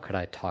of how could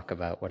I talk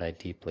about what I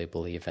deeply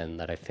believe in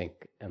that I think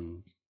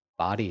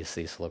embodies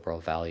these liberal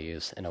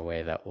values in a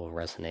way that will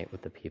resonate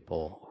with the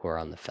people who are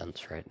on the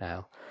fence right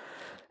now.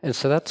 And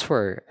so that's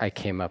where I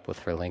came up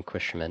with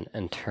relinquishment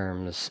in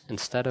terms,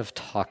 instead of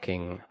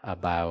talking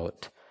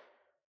about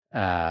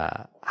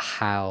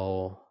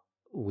how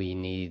we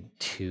need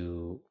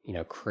to,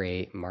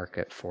 create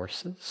market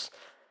forces,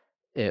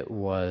 it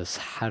was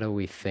how do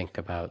we think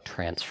about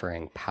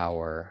transferring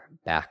power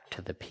back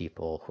to the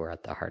people who are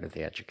at the heart of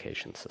the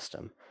education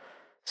system.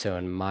 So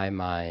in my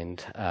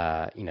mind,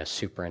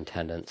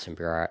 superintendents and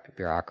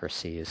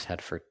bureaucracies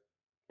had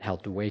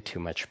held way too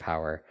much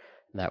power,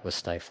 and that was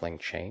stifling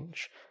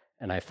change.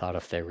 And I thought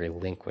if they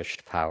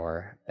relinquished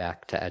power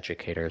back to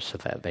educators so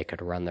that they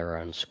could run their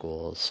own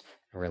schools,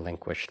 and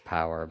relinquished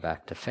power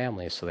back to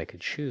families so they could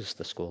choose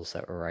the schools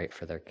that were right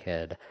for their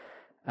kid,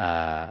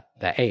 that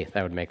A,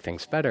 that would make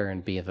things better,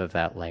 and B,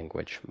 that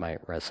language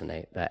might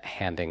resonate, that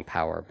handing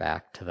power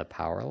back to the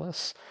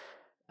powerless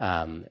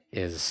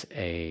is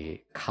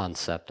a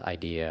concept,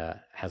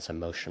 idea, has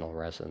emotional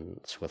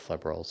resonance with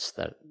liberals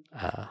that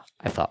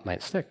I thought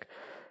might stick.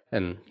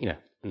 And,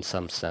 in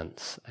some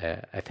sense,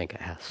 I think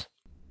it has.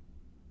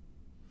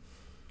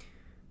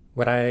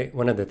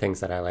 One of the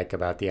things that I like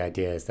about the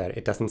idea is that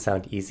it doesn't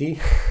sound easy.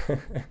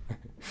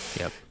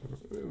 Yep.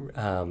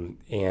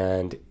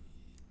 And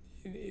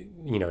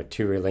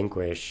to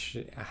relinquish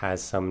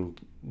has some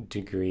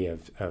degree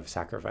of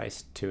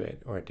sacrifice to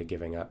it, or to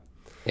giving up.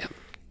 Yeah.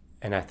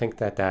 And I think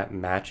that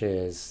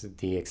matches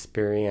the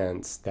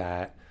experience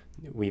that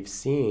we've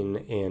seen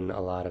in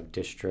a lot of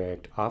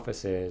district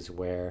offices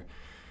where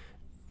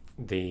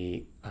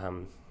the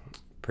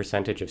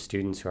percentage of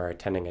students who are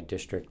attending a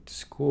district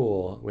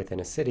school within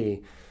a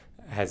city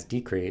has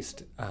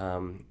decreased.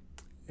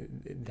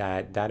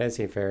 That is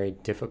a very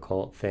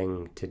difficult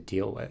thing to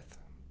deal with.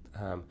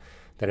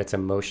 That it's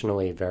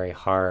emotionally very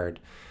hard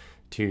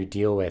to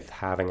deal with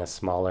having a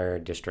smaller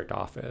district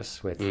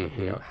office, with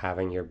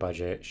having your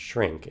budget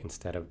shrink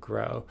instead of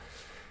grow.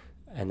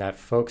 And that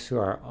folks who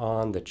are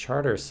on the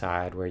charter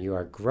side where you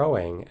are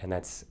growing, and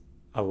that's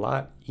a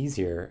lot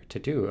easier to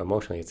do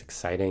emotionally. It's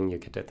exciting. You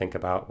get to think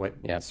about what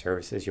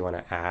services you want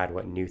to add,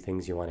 what new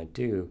things you want to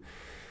do.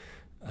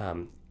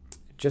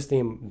 Just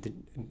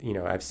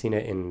I've seen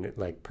it in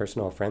like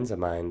personal friends of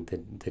mine,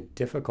 the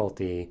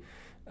difficulty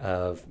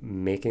of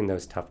making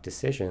those tough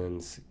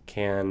decisions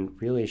can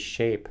really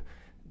shape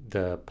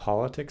the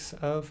politics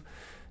of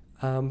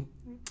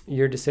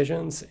your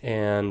decisions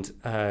and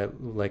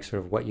like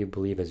sort of what you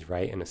believe is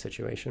right in a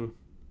situation.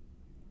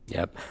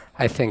 Yep.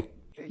 I think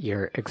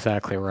you're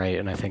exactly right,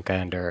 and I think I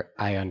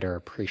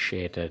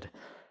underappreciated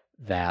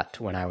that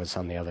when I was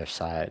on the other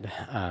side.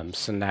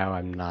 So now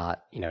I'm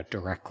not,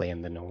 directly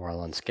in the New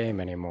Orleans game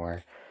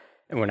anymore.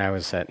 And when I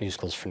was at New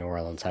Schools for New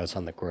Orleans, I was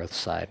on the growth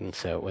side, and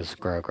so it was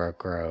grow, grow,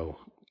 grow,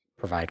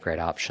 provide great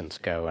options,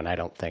 go. And I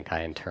don't think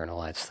I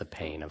internalized the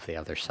pain of the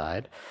other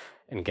side.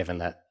 And given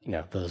that,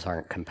 those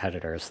aren't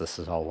competitors, this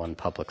is all one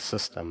public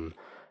system,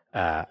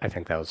 I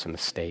think that was a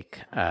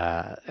mistake.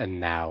 And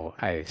now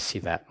I see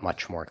that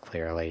much more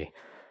clearly.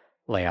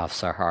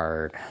 Layoffs are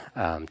hard,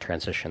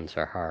 transitions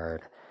are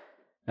hard.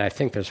 And I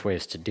think there's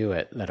ways to do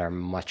it that are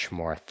much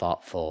more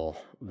thoughtful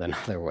than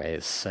other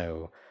ways.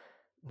 So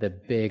the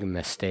big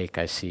mistake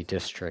I see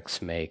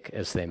districts make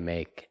is they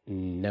make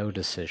no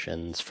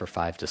decisions for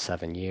 5 to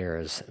 7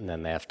 years, and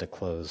then they have to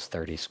close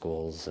 30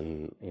 schools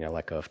and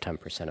let go of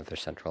 10% of their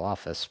central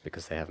office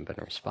because they haven't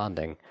been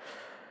responding.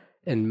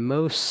 In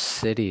most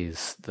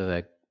cities,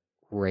 the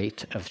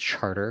rate of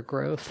charter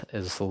growth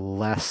is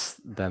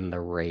less than the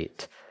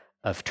rate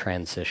of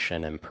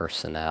transition and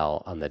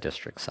personnel on the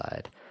district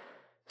side.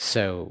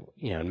 So,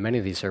 in many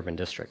of these urban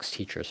districts,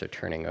 teachers are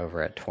turning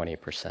over at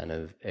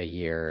 20% a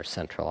year.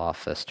 Central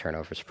office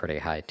turnover is pretty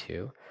high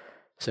too.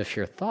 So if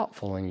you're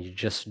thoughtful and you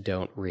just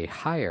don't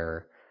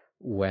rehire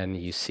when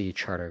you see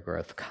charter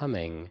growth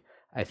coming,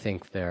 I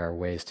think there are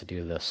ways to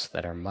do this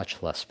that are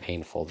much less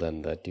painful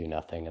than the do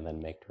nothing and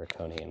then make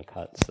draconian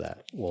cuts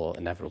that will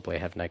inevitably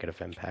have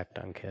negative impact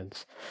on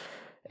kids.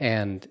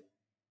 And,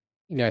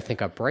 I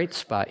think a bright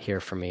spot here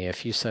for me,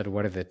 if you said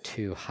what are the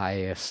two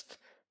highest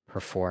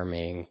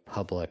performing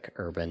public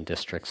urban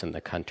districts in the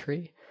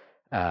country,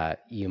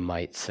 you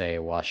might say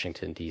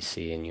Washington,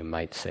 D.C., and you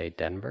might say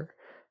Denver.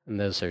 And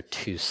those are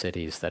two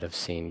cities that have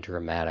seen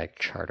dramatic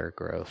charter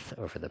growth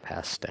over the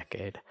past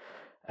decade.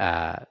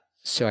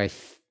 So I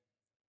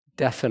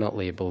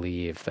definitely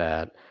believe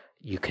that,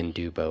 you can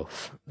do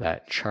both,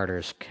 that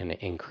charters can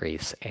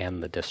increase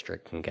and the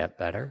district can get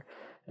better.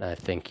 And I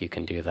think you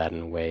can do that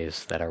in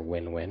ways that are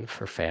win-win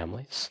for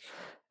families.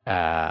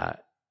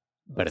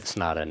 But it's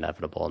not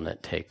inevitable, and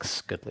it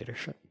takes good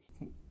leadership.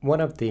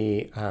 One of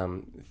the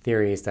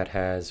theories that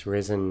has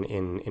risen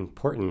in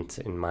importance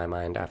in my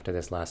mind after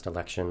this last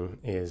election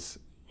is,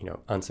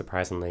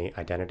 unsurprisingly,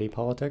 identity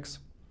politics,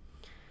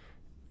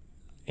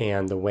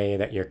 and the way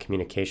that your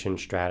communication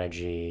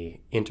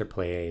strategy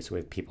interplays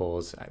with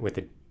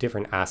the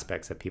different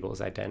aspects of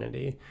people's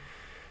identity.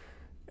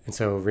 And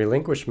so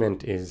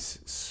relinquishment is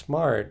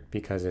smart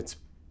because it's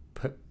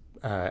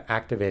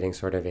activating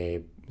sort of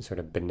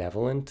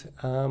benevolent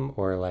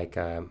or like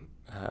I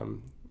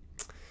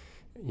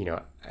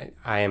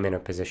am in a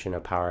position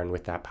of power, and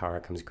with that power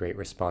comes great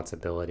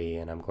responsibility,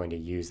 and I'm going to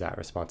use that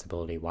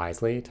responsibility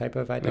wisely type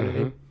of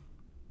identity. Mm-hmm.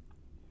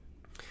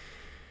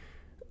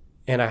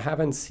 And I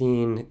haven't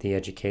seen the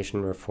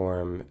education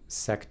reform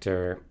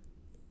sector,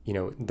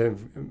 the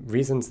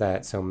reasons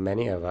that so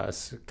many of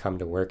us come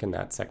to work in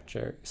that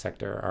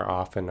sector are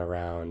often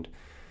around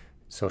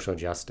social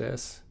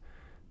justice.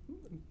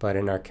 But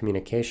in our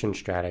communication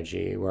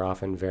strategy, we're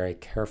often very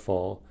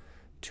careful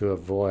to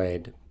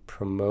avoid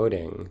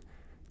promoting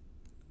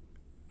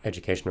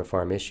education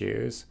reform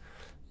issues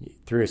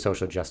through a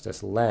social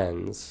justice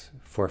lens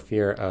for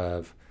fear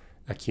of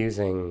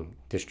accusing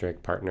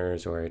district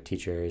partners or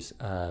teachers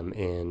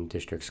in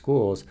district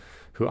schools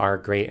who are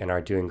great and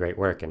are doing great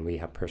work and we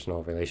have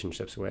personal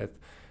relationships with,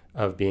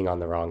 of being on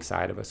the wrong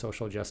side of a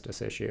social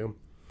justice issue.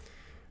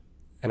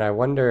 And I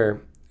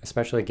wonder,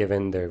 especially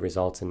given the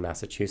results in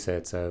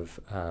Massachusetts of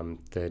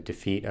the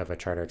defeat of a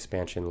charter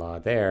expansion law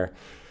there,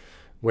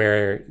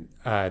 where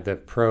the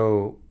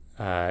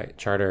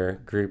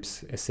pro-charter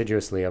groups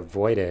assiduously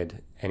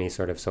avoided any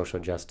sort of social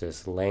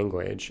justice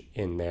language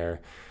in their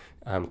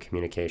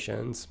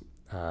communications.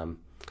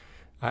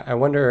 I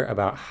wonder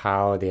about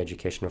how the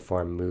education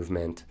reform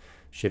movement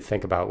should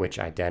think about which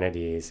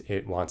identities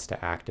it wants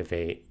to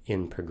activate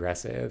in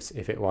progressives,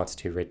 if it wants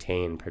to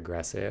retain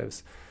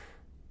progressives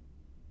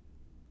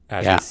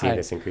as we see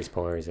this increased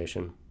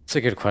polarization. It's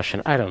a good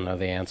question. I don't know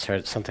the answer.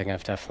 It's something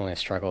I've definitely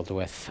struggled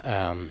with.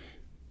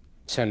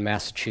 So in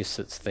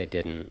Massachusetts, they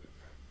didn't.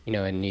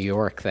 In New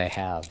York,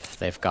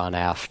 they've gone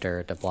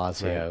after de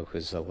Blasio, right,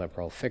 who's a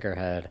liberal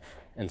figurehead,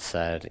 and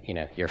said,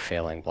 you're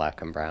failing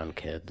black and brown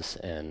kids,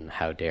 and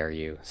how dare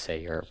you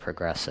say you're a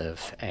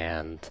progressive,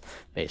 and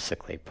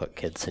basically put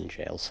kids in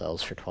jail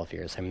cells for 12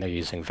 years. I mean, they're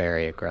using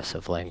very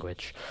aggressive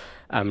language.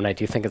 And I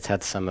do think it's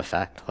had some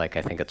effect. Like,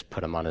 I think it's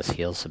put him on his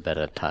heels a bit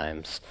at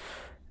times.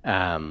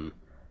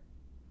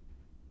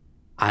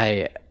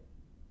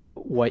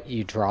 What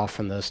you draw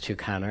from those two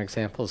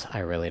counterexamples, I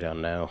really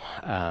don't know.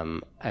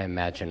 I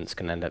imagine it's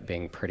going to end up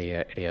being pretty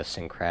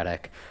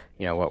idiosyncratic.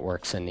 What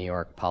works in New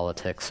York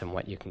politics and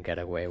what you can get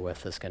away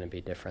with is going to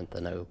be different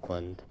than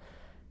Oakland.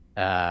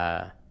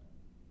 But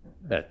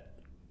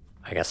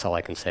I guess all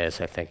I can say is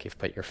I think you've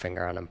put your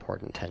finger on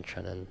important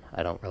tension, and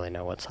I don't really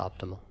know what's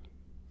optimal.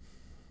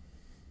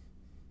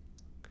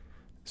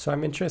 So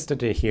I'm interested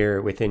to hear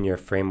within your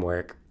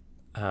framework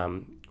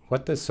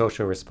what the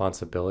social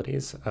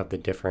responsibilities of the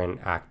different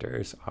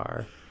actors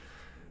are.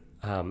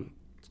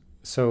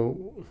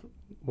 So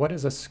what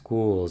is a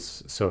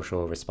school's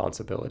social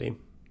responsibility,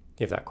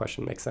 if that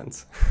question makes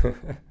sense?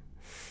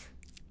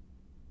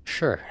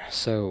 Sure.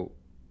 So,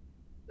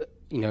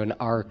 in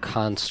our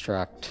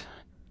construct,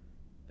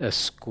 a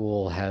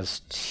school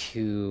has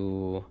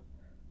two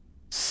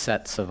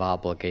sets of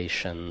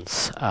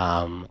obligations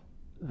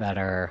that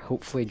are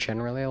hopefully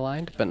generally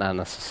aligned, but not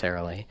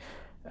necessarily.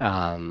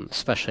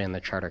 Especially in the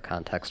charter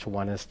context.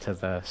 One is to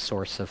the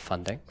source of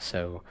funding.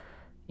 So,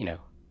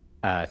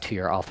 to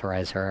your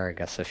authorizer, I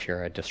guess if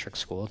you're a district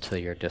school, to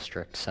your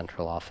district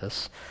central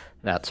office,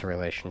 that's a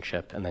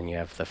relationship. And then you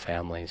have the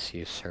families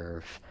you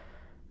serve.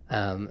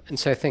 And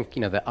so I think,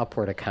 the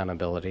upward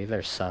accountability,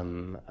 there's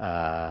some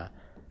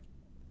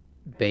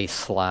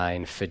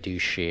baseline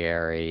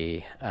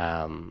fiduciary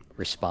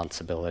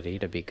responsibility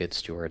to be good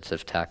stewards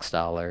of tax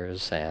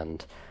dollars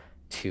and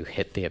to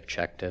hit the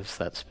objectives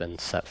that's been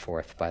set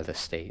forth by the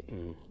state,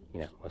 and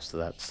most of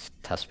that's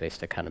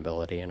test-based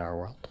accountability in our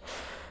world.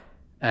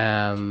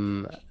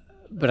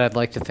 But I'd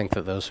like to think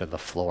that those are the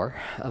floor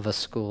of a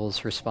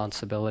school's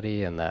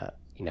responsibility, and that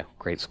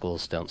great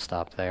schools don't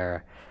stop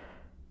there.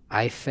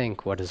 I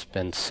think what has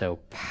been so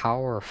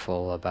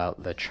powerful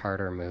about the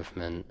charter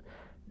movement,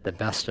 the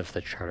best of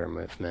the charter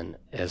movement,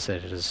 is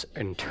that it has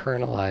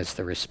internalized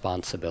the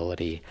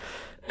responsibility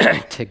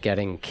to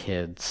getting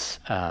kids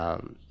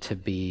to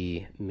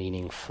be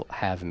meaningful,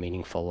 have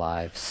meaningful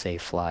lives,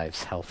 safe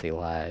lives, healthy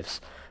lives,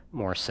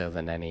 more so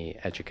than any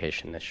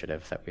education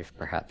initiative that we've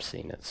perhaps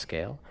seen at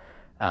scale.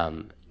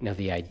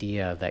 The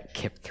idea that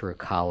KIPP through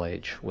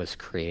college was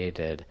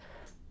created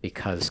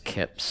because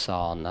KIPP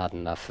saw not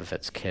enough of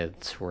its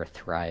kids were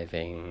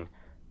thriving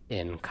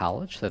in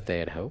college that they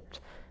had hoped.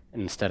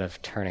 Instead of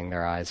turning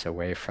their eyes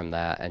away from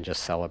that and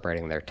just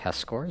celebrating their test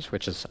scores,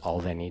 which is all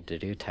they need to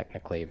do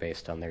technically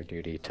based on their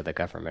duty to the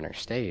government or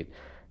state,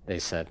 They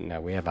said, no,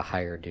 we have a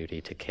higher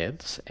duty to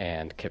kids,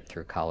 and KIPP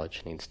through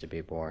college needs to be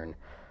born.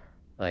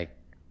 Like,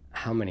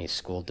 how many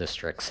school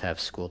districts have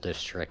school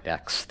district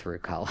X through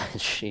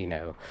college?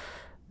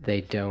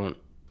 They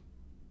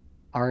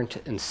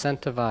aren't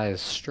incentivized,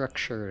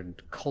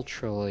 structured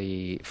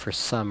culturally for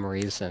some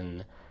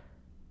reason.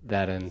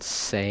 That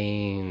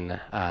insane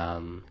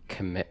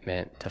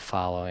commitment to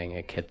following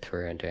a kid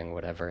through and doing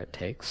whatever it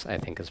takes, I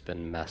think has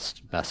been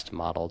best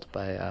modeled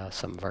by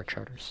some of our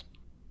charters.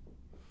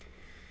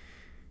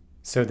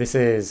 So this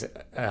is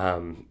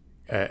a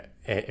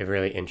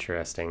really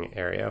interesting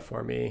area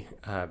for me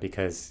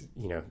because,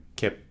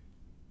 KIPP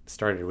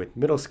started with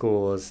middle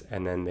schools,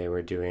 and then they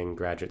were doing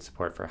graduate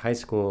support for high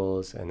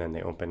schools, and then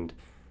they opened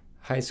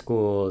high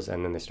schools,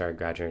 and then they started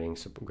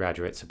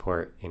graduate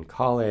support in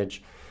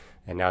college.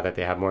 And now that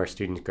they have more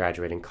students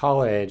graduating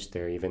college,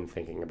 they're even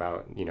thinking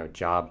about,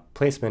 job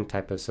placement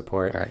type of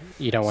support. Right.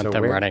 You don't want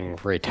them running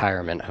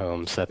retirement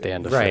homes at the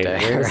end of the day.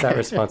 Right. Where does that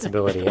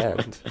responsibility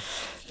end?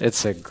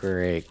 It's a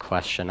great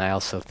question. I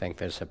also think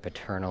there's a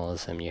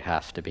paternalism you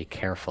have to be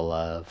careful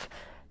of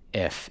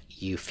if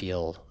you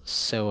feel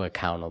so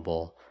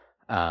accountable.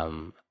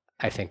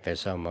 I think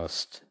there's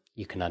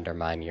you can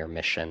undermine your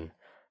mission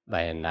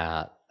by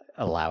not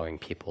allowing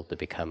people to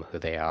become who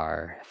they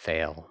are,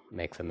 fail,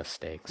 make the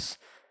mistakes.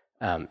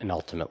 And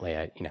ultimately,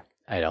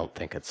 I don't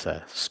think it's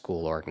a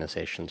school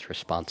organization's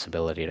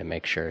responsibility to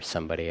make sure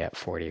somebody at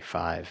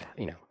 45,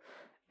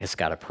 has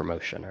got a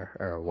promotion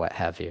or what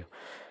have you.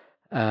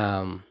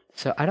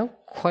 So I don't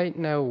quite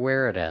know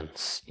where it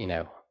ends.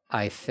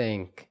 I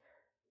think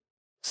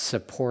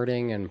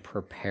supporting and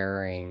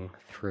preparing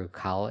through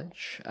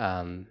college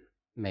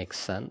makes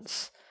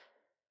sense.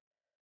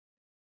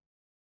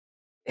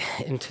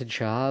 Into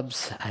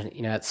jobs,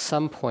 at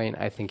some point,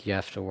 I think you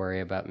have to worry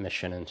about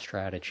mission and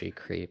strategy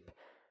creep.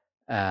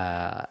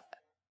 And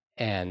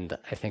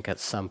I think at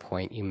some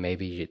point,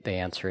 the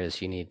answer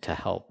is you need to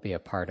help be a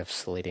part of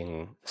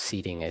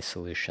seeding a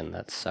solution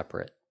that's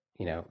separate,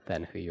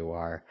 than who you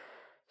are.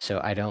 So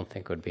I don't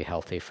think it would be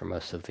healthy for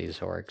most of these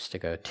orgs to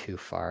go too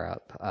far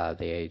up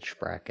the age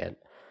bracket.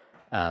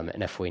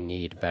 And if we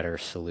need better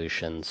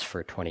solutions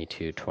for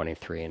 22,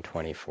 23, and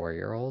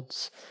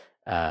 24-year-olds,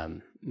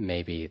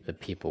 maybe the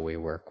people we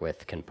work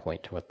with can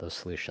point to what those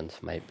solutions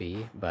might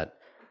be, but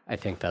I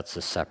think that's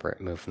a separate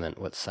movement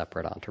with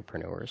separate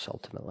entrepreneurs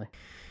ultimately.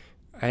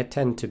 I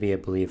tend to be a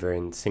believer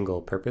in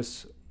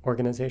single-purpose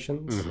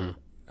organizations.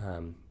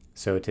 Mm-hmm.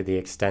 So to the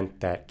extent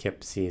that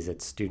KIPP sees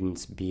its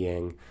students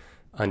being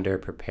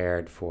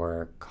underprepared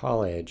for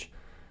college,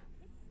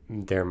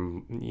 and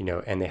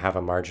they have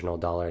a marginal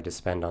dollar to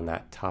spend on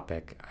that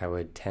topic, I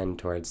would tend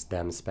towards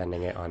them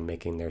spending it on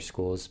making their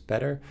schools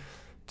better,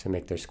 to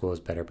make their schools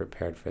better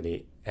prepared for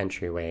the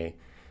entryway,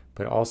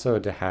 but also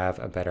to have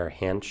a better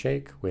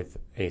handshake with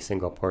a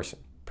single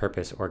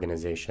purpose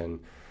organization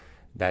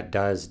that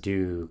does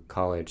do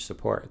college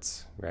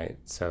supports, right?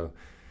 So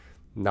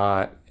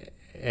not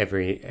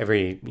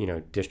every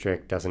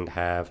district doesn't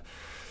have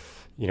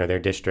their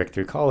district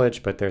through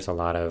college, but there's a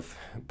lot of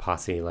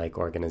posse-like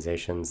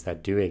organizations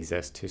that do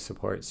exist to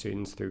support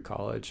students through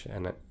college.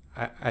 And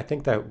I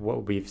think that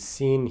what we've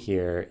seen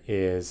here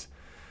is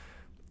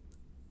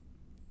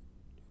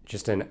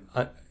just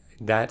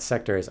that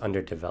sector is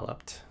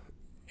underdeveloped,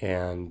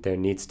 and there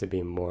needs to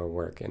be more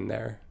work in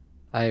there.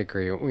 I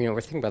agree.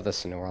 We're thinking about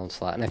this in New Orleans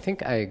a lot, and I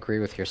think I agree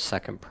with your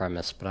second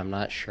premise, but I'm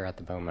not sure at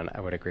the moment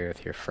I would agree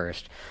with your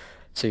first.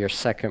 So your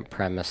second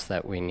premise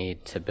that we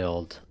need to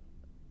build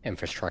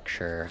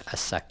infrastructure, a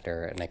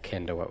sector, and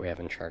akin to what we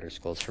have in charter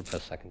schools for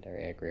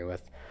post-secondary, I agree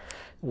with.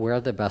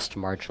 Where the best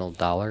marginal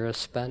dollar is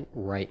spent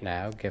right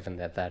now, given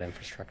that that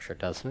infrastructure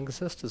doesn't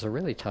exist, is a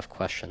really tough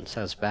question.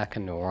 So I was back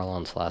in New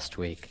Orleans last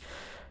week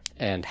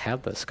and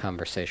had this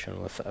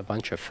conversation with a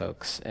bunch of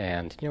folks,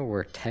 and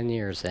we're 10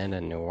 years in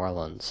New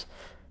Orleans.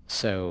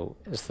 So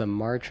is the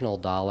marginal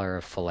dollar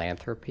of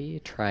philanthropy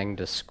trying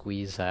to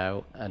squeeze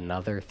out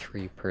another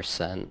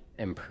 3%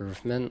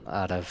 improvement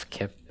out of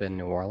KIPP in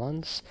New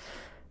Orleans?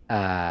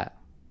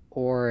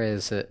 Or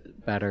is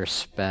it better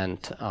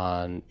spent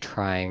on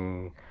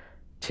trying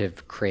to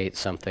create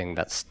something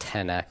that's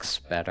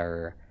 10x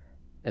better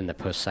in the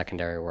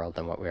post-secondary world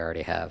than what we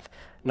already have?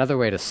 Another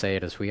way to say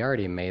it is we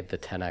already made the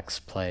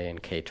 10x play in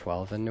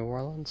K-12 in New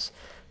Orleans,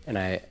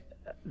 and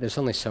there's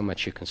only so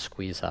much you can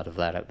squeeze out of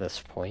that at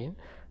this point.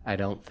 I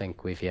don't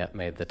think we've yet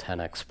made the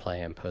 10x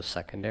play in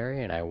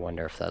post-secondary, and I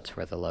wonder if that's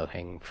where the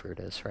low-hanging fruit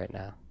is right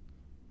now.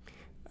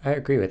 I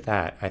agree with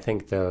that. I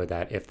think, though,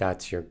 that if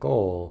that's your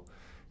goal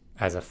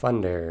as a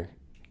funder,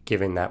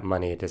 giving that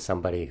money to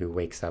somebody who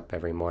wakes up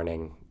every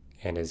morning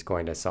and is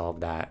going to solve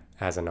that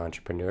as an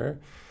entrepreneur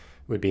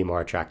would be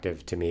more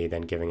attractive to me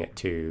than giving it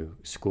to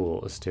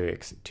schools to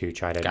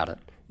try to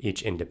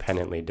each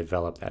independently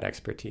develop that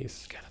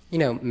expertise.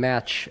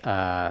 Match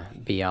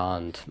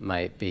Beyond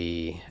might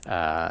be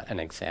an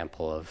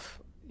example of,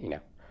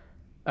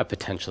 a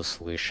potential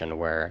solution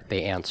where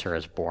the answer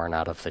is born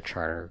out of the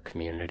charter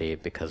community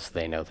because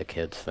they know the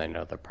kids, they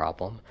know the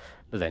problem,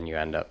 but then you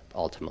end up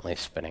ultimately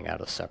spinning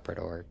out a separate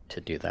org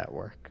to do that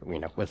work.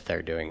 With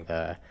their doing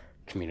the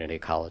community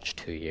college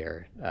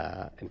 2-year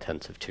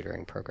intensive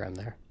tutoring program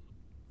there.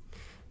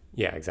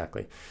 Yeah,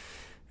 exactly.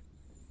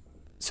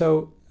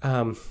 So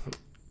I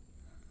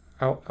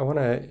want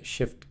to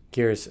shift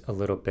gears a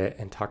little bit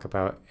and talk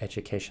about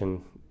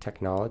education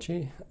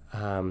technology.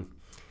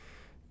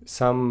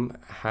 Some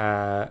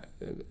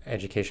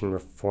education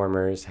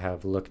reformers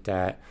have looked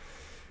at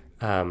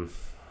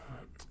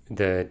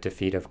the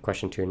defeat of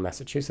Question 2 in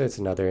Massachusetts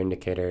and other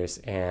indicators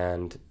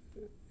and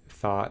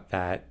thought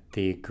that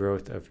the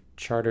growth of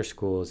charter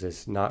schools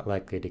is not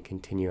likely to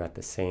continue at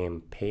the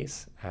same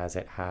pace as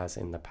it has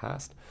in the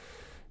past.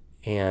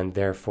 And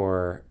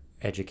therefore,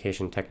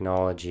 education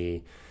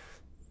technology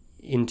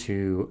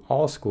into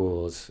all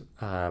schools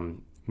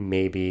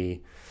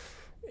maybe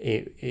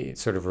it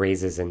sort of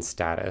raises in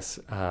status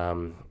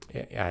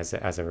as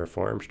a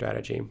reform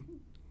strategy.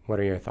 What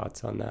are your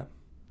thoughts on that?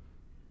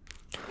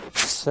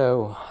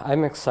 So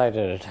I'm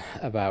excited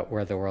about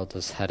where the world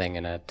is heading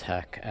in ed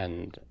tech,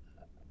 and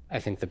I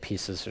think the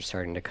pieces are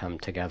starting to come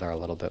together a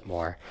little bit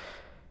more.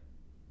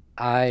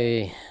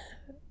 I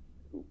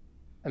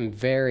am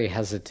very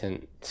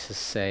hesitant to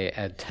say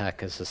ed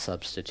tech is a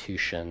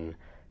substitution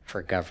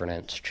for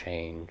governance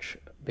change,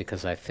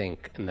 because I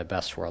think in the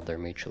best world they're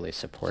mutually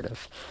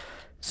supportive.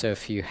 So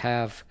if you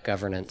have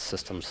governance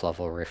systems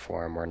level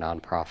reform where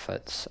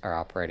nonprofits are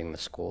operating the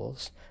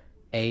schools,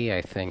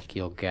 I think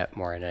you'll get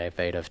more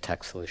innovative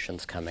tech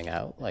solutions coming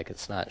out. Like,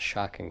 it's not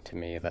shocking to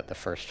me that the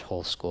first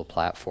whole school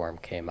platform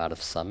came out of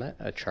Summit,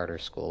 a charter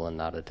school and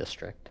not a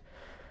district.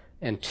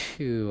 And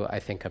 2, I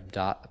think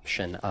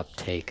adoption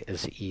uptake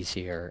is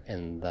easier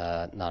in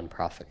the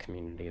nonprofit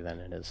community than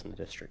it is in the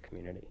district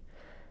community.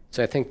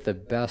 So I think the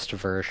best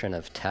version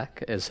of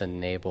tech is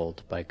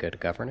enabled by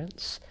good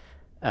governance,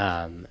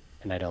 and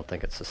I don't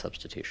think it's a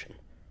substitution.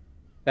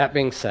 That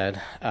being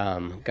said,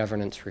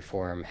 governance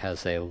reform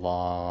has a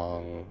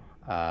long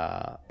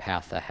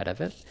path ahead of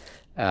it.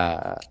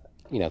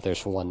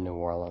 There's one New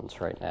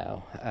Orleans right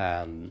now.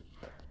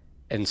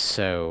 And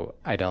so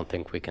I don't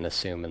think we can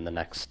assume in the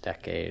next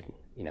decade,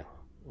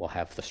 we'll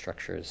have the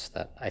structures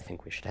that I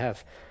think we should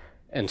have.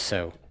 And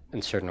so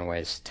in certain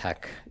ways,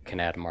 tech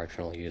can add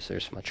marginal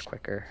users much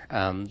quicker.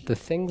 The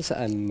things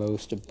I'm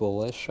most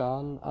bullish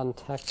on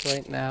tech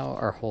right now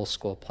are whole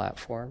school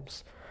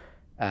platforms.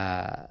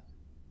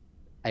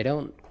 I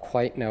don't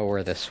quite know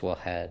where this will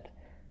head,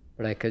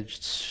 but I could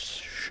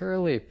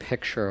surely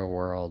picture a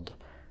world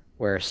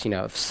where,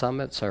 if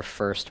Summit's our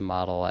first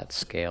model at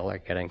scale, or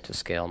getting to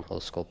scale in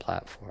whole school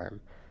platform,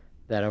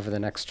 that over the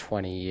next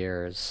 20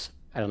 years,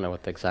 I don't know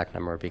what the exact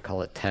number would be,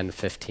 call it 10,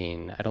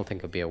 15, I don't think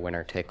it would be a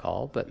winner take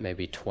all, but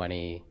maybe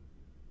 20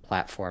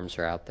 platforms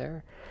are out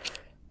there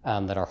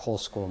that are whole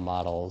school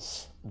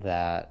models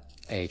that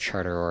a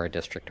charter or a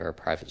district or a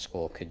private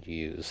school could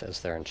use as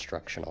their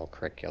instructional,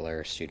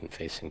 curricular,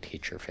 student-facing,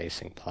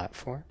 teacher-facing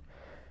platform.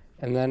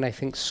 And then I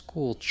think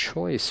school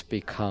choice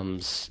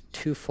becomes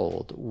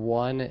twofold.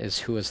 One is,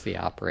 who is the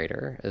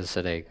operator? Is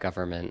it a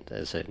government?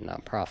 Is it a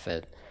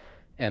nonprofit?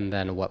 And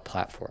then what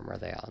platform are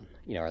they on?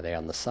 Are they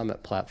on the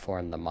Summit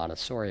platform, the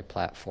Montessori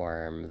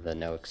platform, the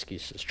No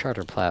Excuses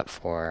Charter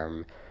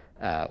platform,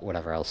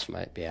 whatever else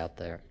might be out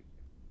there?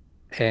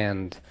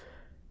 And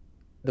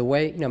the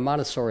way,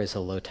 Montessori is a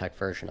low-tech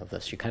version of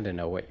this. You kind of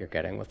know what you're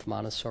getting with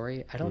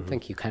Montessori. I don't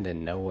think you kind of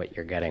know what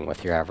you're getting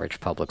with your average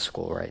public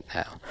school right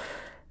now.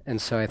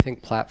 And so I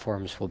think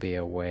platforms will be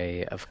a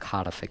way of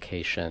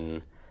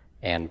codification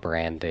and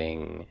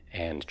branding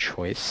and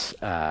choice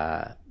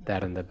that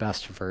in the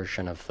best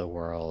version of the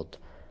world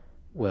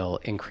will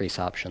increase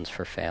options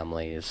for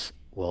families,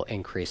 will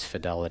increase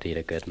fidelity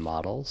to good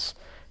models,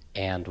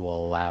 and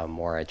will allow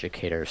more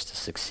educators to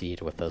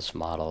succeed with those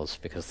models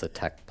because the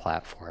tech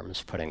platform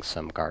is putting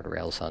some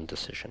guardrails on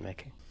decision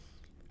making.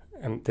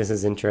 This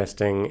is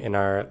interesting. In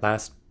our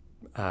last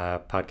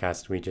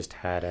podcast, we just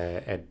had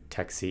a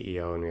tech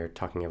CEO, and we were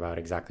talking about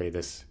exactly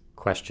this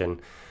question.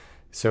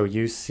 So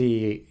you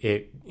see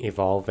it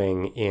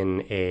evolving in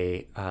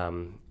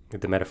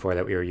the metaphor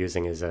that we were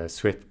using is a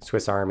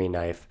Swiss Army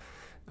knife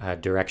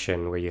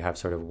direction, where you have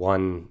sort of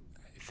one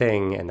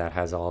thing and that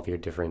has all of your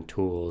different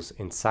tools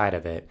inside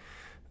of it,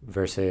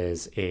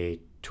 versus a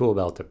tool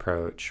belt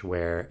approach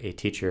where a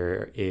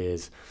teacher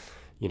is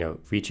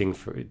reaching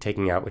for,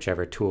 taking out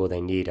whichever tool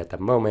they need at the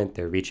moment.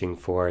 They're reaching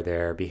for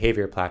their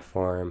behavior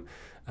platform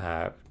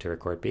to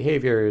record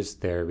behaviors.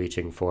 They're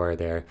reaching for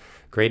their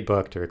grade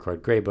book to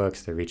record grade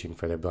books. They're reaching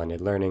for their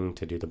blended learning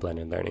to do the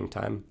blended learning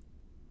time.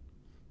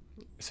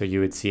 So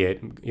you would see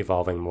it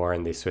evolving more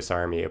in the Swiss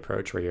Army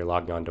approach, where you're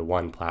logging onto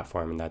one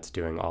platform and that's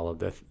doing all of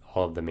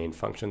the main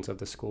functions of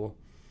the school.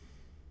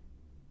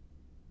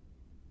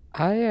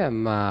 I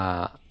am,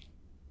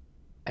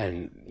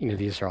 and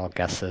these are all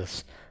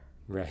guesses.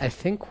 Right. I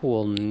think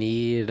we'll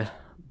need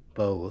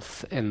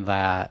both, in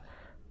that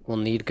we'll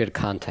need good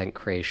content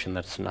creation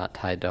that's not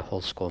tied to a whole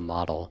school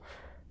model.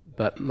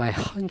 But my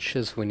hunch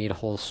is we need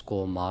whole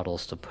school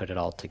models to put it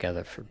all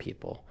together for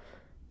people.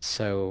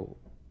 So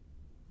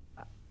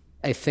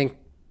I think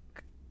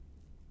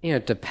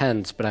It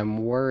depends, but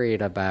I'm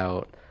worried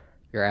about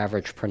your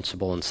average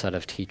principal and set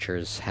of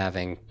teachers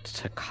having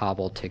to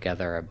cobble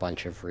together a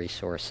bunch of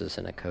resources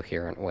in a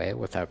coherent way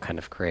without kind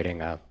of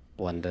creating a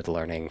blended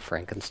learning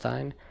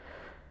Frankenstein.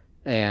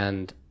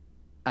 And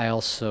I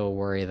also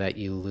worry that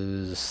you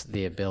lose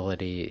the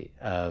ability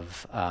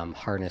of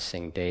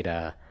harnessing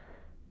data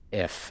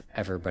if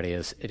everybody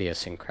is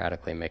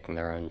idiosyncratically making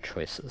their own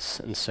choices.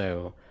 And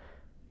so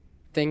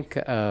think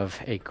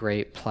of a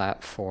great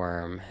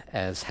platform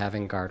as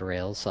having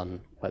guardrails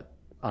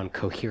on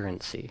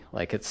coherency,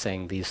 like it's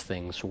saying these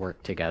things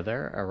work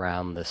together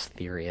around this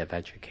theory of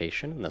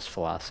education and this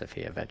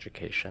philosophy of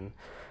education.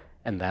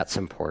 And that's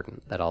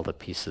important, that all the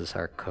pieces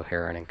are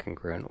coherent and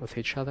congruent with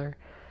each other.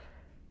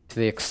 To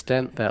the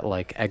extent that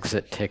like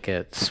exit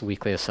tickets,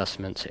 weekly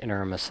assessments,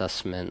 interim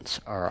assessments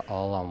are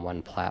all on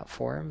one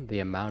platform, the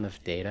amount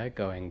of data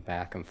going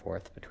back and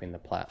forth between the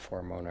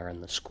platform owner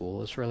and the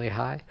school is really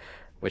high,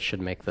 which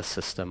should make the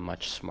system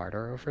much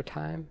smarter over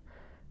time.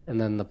 And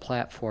then the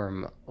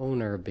platform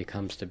owner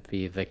becomes to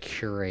be the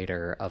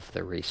curator of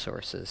the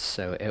resources.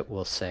 So it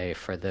will say,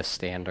 for this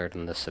standard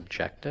and this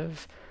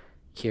objective,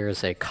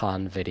 here's a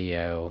con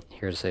video,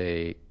 here's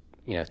 2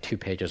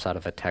 pages out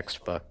of a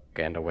textbook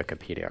and a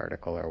Wikipedia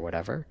article or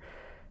whatever.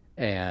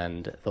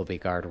 And there'll be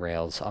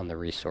guardrails on the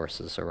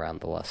resources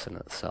around the lesson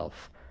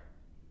itself.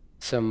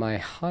 So my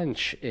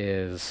hunch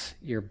is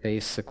you're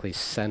basically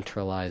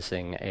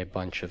centralizing a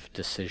bunch of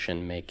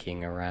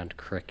decision-making around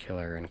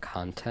curricular and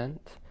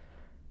content,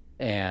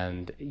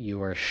 and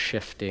you are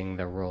shifting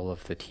the role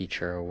of the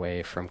teacher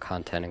away from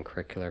content and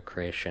curricular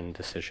creation,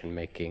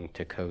 decision-making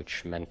to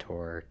coach,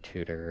 mentor,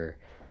 tutor,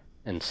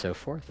 and so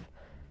forth.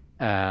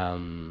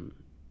 And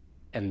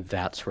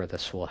that's where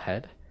this will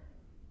head,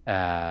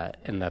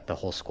 and that the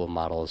whole school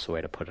model is a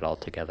way to put it all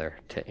together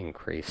to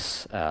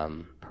increase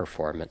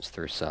performance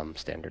through some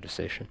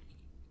standardization.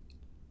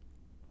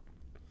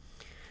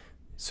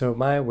 So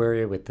my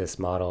worry with this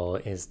model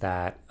is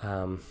that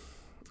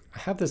I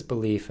have this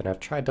belief, and I've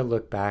tried to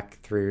look back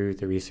through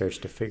the research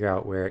to figure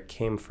out where it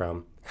came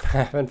from.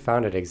 I haven't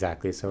found it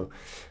exactly, so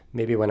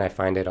maybe when I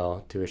find it,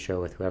 I'll do a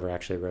show with whoever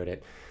actually wrote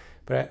it.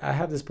 But I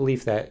have this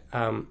belief that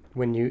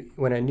when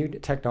a new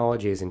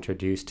technology is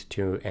introduced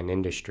to an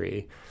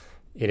industry,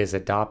 it is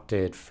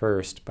adopted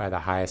first by the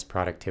highest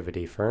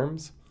productivity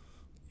firms,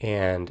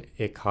 and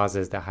it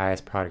causes the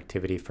highest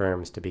productivity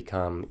firms to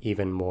become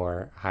even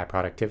more high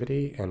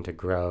productivity and to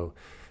grow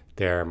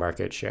their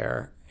market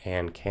share,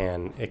 and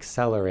can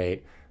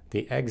accelerate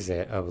the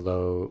exit of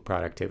low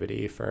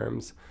productivity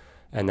firms.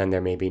 And then there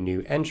may be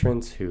new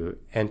entrants who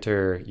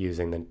enter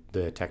using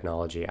the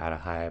technology at a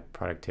high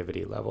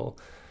productivity level.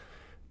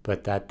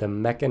 But that the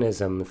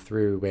mechanism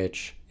through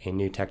which a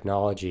new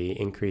technology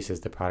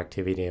increases the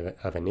productivity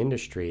of an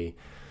industry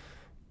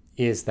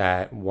is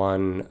that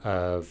one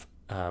of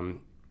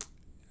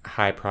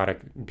high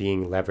product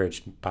being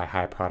leveraged by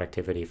high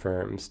productivity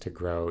firms to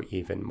grow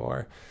even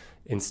more,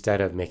 instead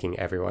of making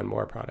everyone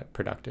more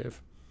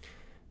productive.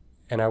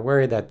 And I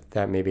worry that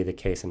that may be the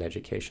case in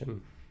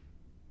education.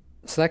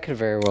 So that could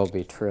very well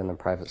be true in the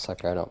private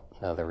sector. I don't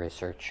know the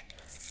research.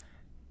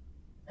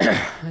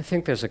 I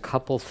think there's a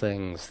couple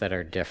things that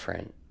are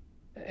different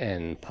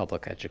in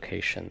public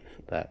education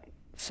that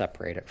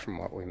separate it from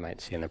what we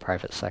might see in the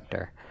private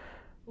sector.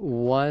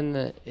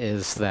 One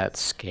is that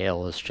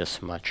scale is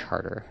just much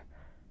harder.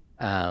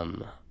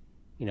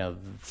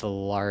 The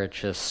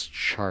largest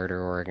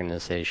charter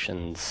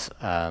organizations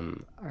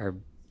are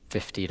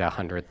 50 to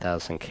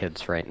 100,000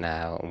 kids right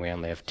now, and we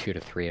only have 2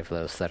 to 3 of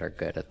those that are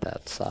good at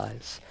that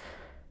size.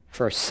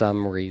 For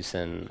some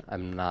reason,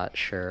 I'm not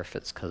sure if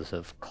it's because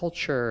of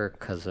culture,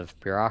 because of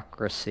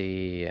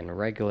bureaucracy and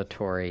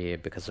regulatory,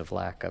 because of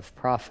lack of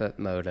profit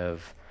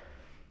motive,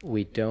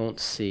 we don't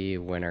see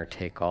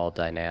winner-take-all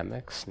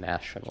dynamics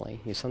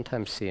nationally. You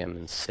sometimes see them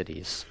in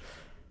cities.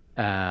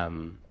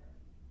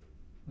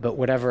 But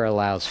whatever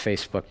allows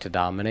Facebook to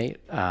dominate,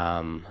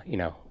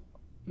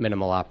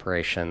 minimal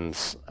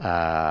operations,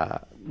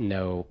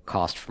 no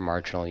cost for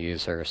marginal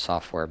user,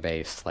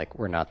 software-based,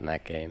 we're not in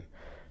that game.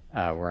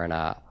 We're in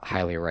a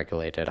highly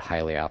regulated,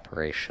 highly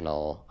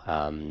operational,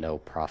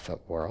 no-profit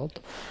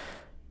world,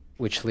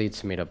 which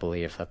leads me to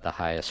believe that the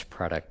highest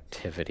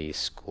productivity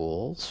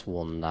schools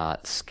will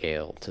not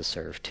scale to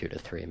serve 2 to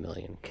 3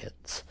 million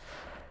kids.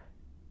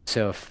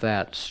 So if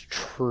that's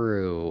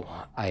true,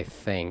 I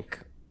think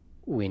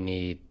we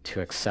need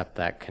to accept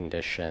that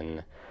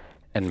condition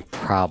and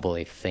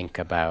probably think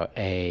about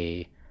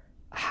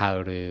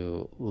how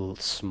do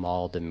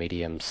small to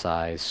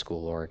medium-sized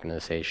school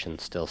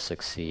organizations still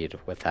succeed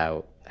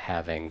without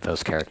having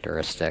those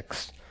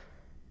characteristics?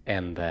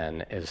 And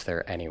then is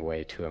there any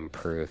way to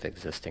improve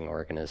existing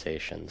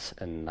organizations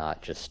and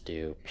not just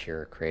do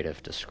pure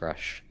creative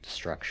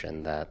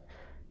destruction that,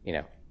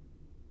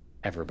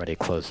 everybody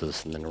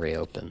closes and then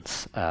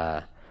reopens?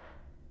 And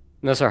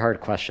those are hard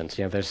questions.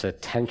 There's a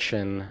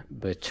tension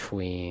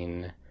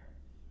between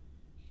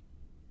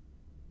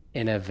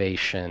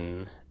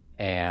innovation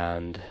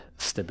and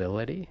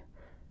stability.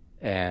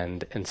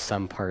 And in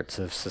some parts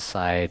of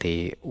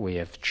society, we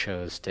have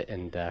chose to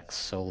index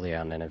solely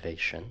on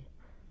innovation.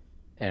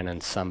 And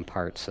in some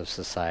parts of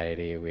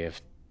society, we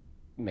have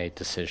made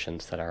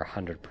decisions that are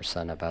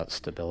 100% about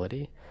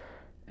stability.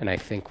 And I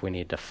think we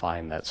need to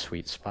find that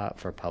sweet spot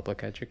for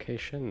public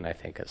education, and I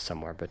think it's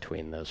somewhere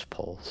between those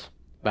poles.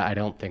 But I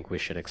don't think we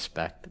should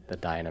expect the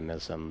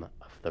dynamism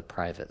of the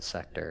private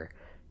sector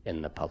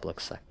in the public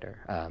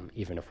sector,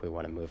 even if we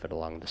want to move it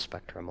along the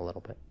spectrum a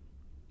little bit.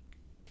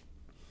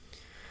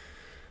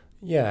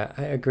 Yeah,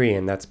 I agree.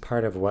 And that's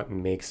part of what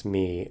makes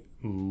me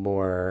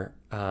more,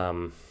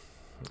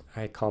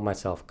 I call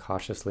myself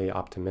cautiously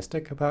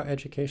optimistic about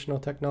educational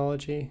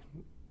technology,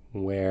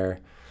 where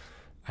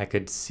I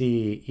could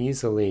see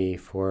easily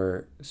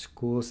for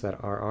schools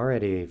that are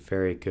already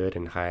very good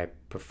and high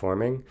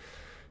performing,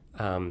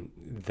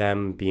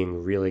 them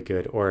being really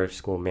good, or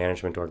school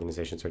management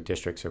organizations or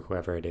districts or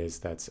whoever it is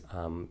that's,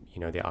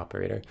 the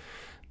operator,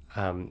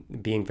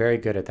 being very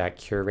good at that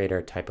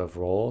curator type of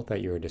role that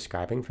you were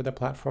describing for the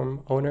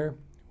platform owner,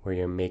 where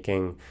you're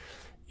making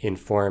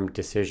informed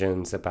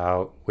decisions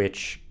about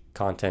which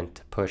content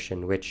to push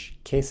in which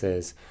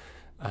cases.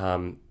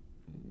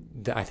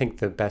 I think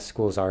the best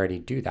schools already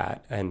do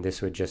that, and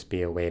this would just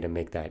be a way to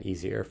make that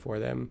easier for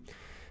them.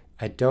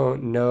 I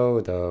don't know,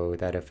 though,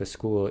 that if a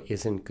school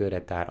isn't good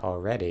at that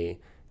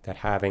already, that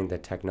having the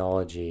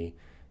technology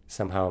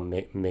somehow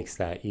makes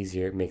that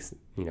easier,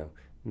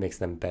 makes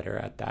them better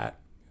at that.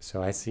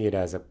 So I see it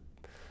as a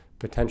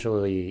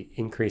potentially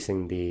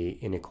increasing the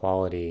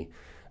inequality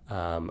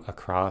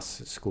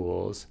across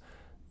schools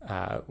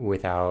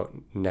without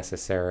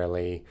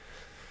necessarily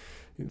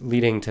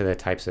leading to the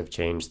types of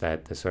change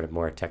that the sort of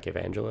more tech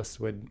evangelists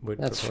would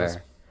That's propose.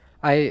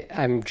 fair.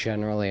 I'm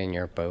generally in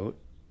your boat.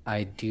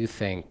 I do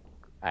think,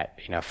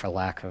 for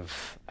lack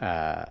of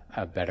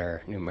a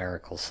better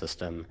numerical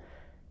system,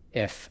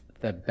 if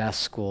the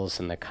best schools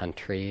in the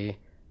country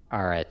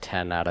are a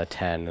 10 out of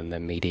 10 and the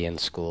median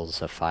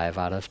school's a 5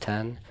 out of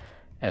 10,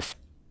 if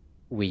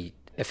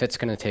it's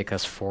going to take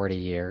us 40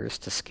 years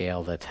to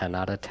scale the 10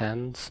 out of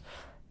 10s,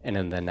 and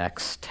in the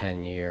next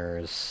 10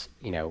 years,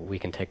 we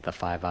can take the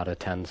 5 out of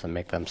 10s and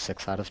make them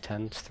 6 out of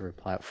 10s through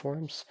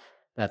platforms,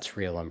 that's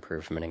real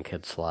improvement in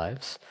kids'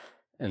 lives.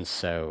 And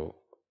so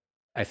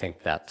I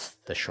think that's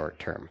the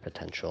short-term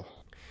potential.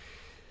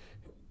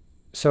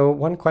 So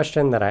one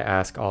question that I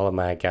ask all of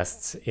my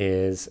guests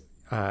is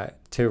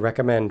to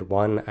recommend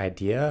one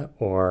idea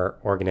or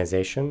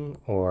organization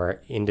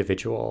or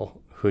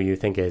individual who you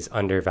think is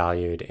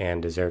undervalued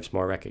and deserves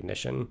more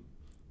recognition,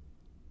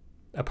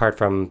 apart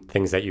from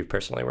things that you've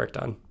personally worked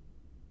on.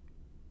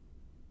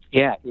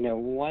 Yeah,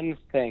 one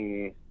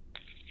thing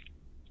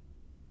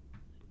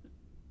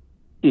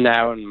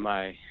now in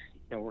my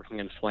working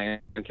in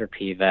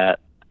philanthropy that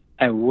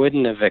I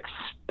wouldn't have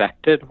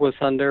expected was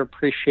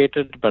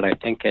underappreciated, but I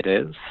think it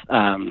is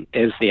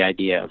the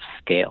idea of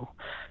scale.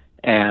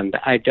 And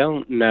I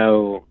don't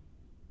know,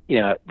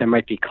 there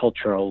might be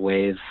cultural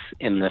ways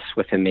in this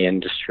within the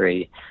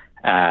industry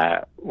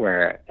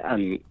where,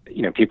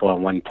 people at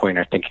one point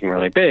are thinking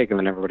really big, and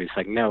then everybody's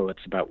like, no,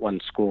 it's about one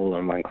school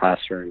and one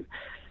classroom.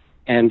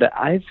 And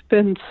I've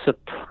been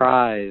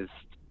surprised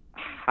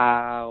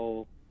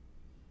how,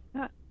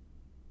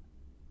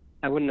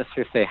 I wouldn't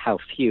necessarily say how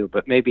few,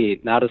 but maybe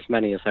not as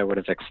many as I would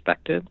have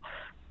expected,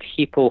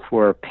 people who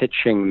are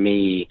pitching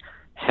me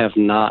have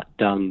not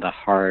done the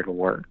hard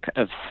work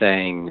of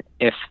saying,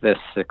 if this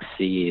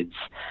succeeds,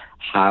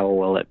 how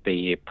will it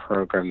be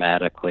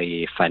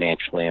programmatically,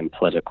 financially, and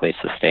politically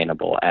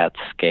sustainable at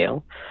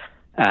scale?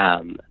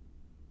 And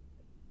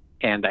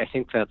I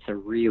think that's a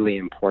really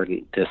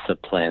important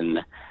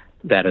discipline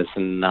that is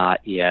not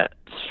yet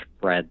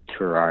spread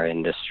through our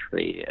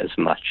industry as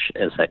much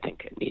as I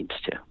think it needs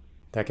to.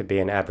 That could be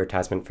an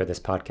advertisement for this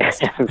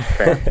podcast.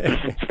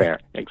 Fair,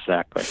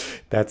 exactly.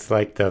 That's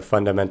like the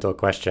fundamental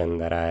question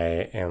that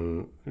I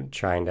am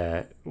trying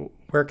to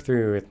work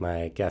through with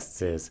my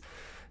guests is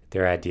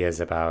their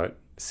ideas about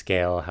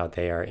scale, how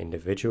they are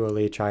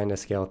individually trying to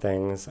scale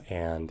things,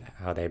 and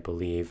how they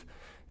believe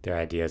their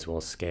ideas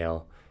will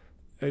scale,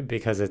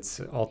 because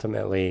it's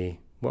ultimately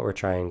what we're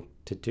trying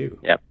to do.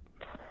 Yep.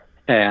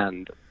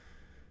 And,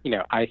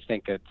 I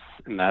think it's,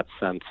 in that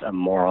sense, a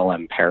moral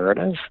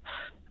imperative,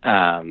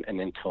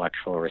 an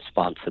intellectual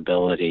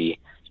responsibility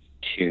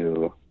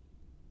to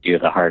do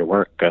the hard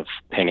work of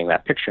painting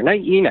that picture. Now,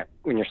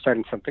 when you're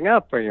starting something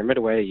up or you're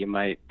midway, you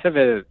might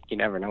pivot. You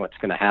never know what's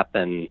going to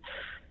happen.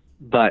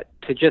 But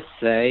to just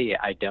say,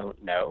 I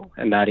don't know,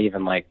 and not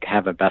even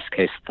have a best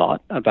case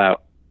thought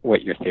about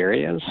what your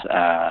theory is,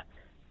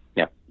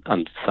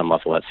 on some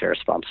level, that's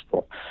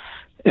irresponsible.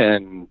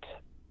 And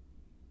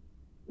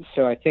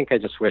so I think I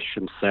just wish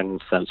in some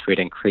sense we'd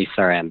increase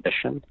our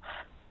ambition.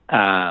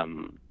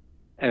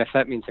 And if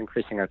that means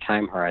increasing our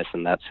time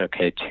horizon, that's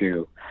okay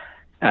too.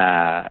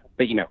 But,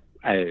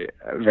 I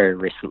very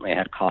recently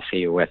had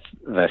coffee with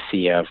the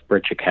CEO of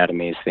Bridge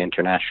Academies, the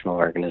international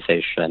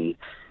organization,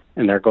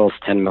 and their goal is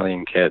 10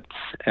 million kids.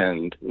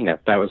 And,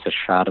 that was a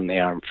shot in the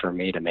arm for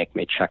me to make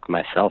me check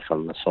myself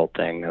on this whole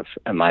thing of,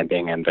 am I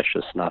being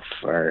ambitious enough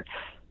for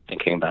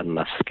thinking about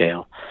enough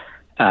scale.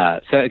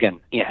 So again,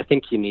 I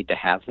think you need to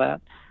have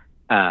that.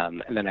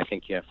 And then I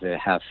think you have to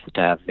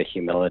have the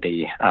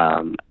humility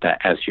that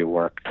as you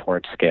work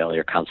towards scale,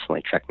 you're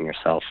constantly checking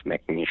yourself,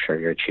 making sure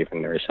you're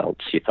achieving the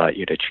results you thought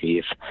you'd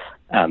achieve,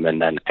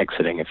 and then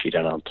exiting if you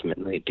don't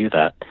ultimately do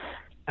that.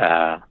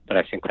 But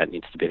I think that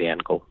needs to be the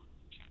end goal.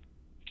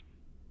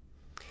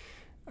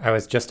 I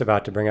was just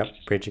about to bring up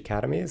Bridge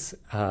Academies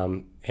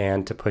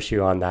and to push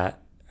you on that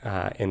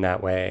in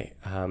that way.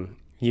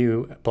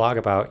 You blog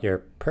about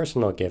your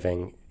personal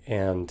giving,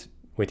 and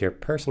with your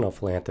personal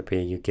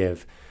philanthropy, you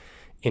give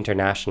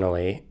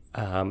internationally,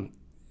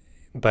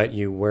 but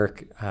you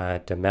work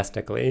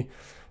domestically.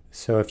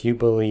 So if you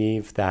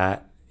believe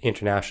that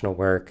international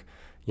work,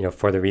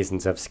 for the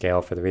reasons of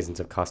scale, for the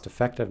reasons of cost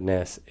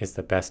effectiveness, is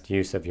the best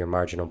use of your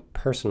marginal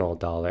personal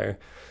dollar,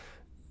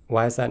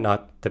 why is that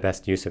not the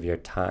best use of your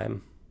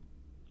time?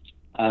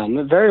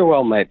 It very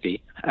well might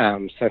be.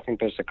 So I think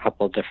there's a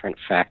couple different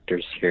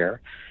factors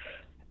here.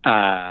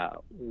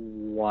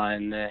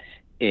 One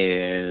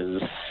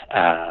is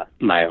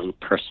my own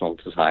personal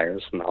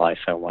desires and the life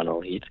I want to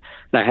lead.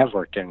 And I have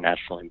worked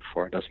internationally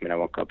before. It doesn't mean I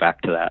won't go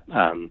back to that.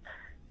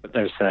 But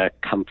there's a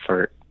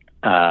comfort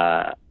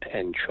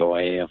and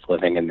joy of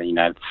living in the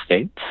United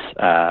States.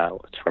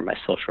 It's where my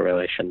social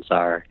relations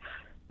are,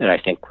 that I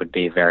think would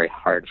be very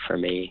hard for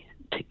me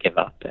to give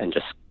up and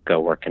just go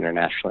work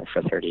internationally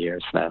for 30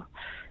 years now.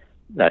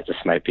 That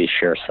just might be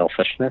sheer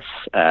selfishness,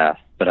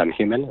 but I'm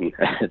human, and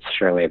it's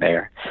surely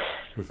there.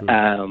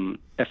 Mm-hmm.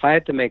 If I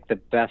had to make the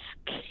best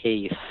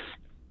case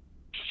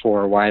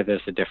for why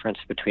there's a difference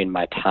between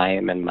my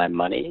time and my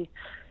money,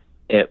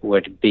 it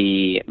would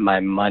be my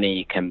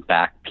money can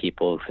back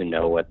people who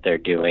know what they're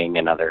doing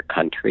in other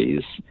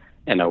countries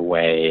in a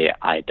way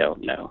I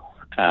don't know.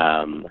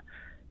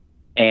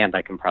 And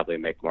I can probably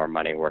make more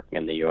money working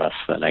in the U.S.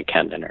 than I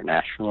can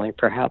internationally,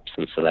 perhaps,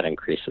 and so that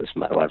increases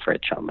my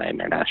leverage on my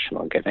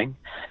international giving.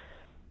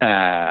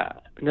 And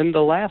then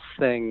the last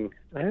thing,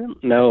 I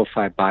don't know if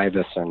I buy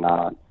this or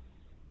not,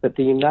 but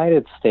the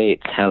United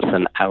States has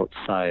an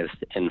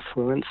outsized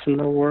influence in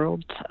the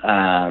world.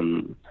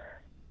 And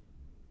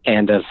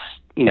as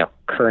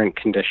current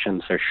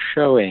conditions are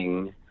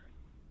showing,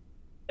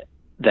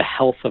 the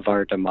health of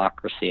our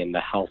democracy and the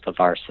health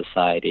of our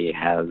society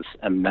has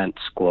immense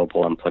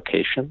global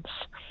implications.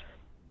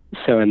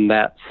 So in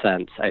that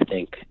sense, I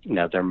think,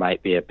 there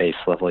might be a base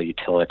level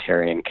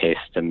utilitarian case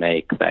to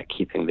make that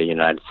keeping the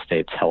United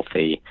States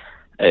healthy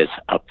is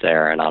up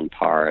there and on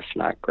par, if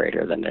not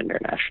greater than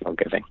international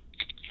giving.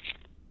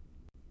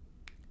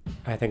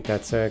 I think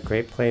that's a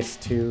great place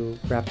to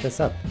wrap this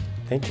up.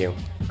 Thank you.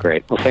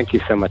 Great. Well, thank you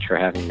so much for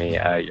having me.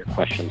 Your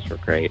questions were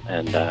great,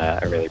 and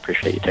I really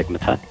appreciate you taking the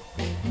time.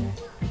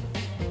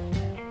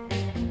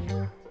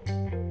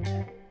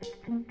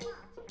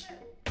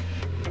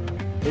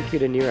 Thank you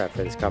to Neerav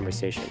for this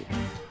conversation.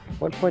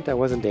 One point I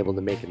wasn't able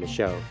to make in the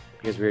show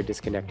because we were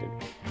disconnected.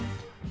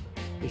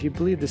 If you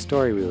believe the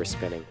story we were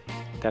spinning,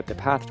 that the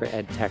path for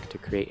ed tech to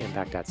create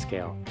impact at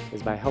scale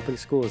is by helping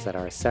schools that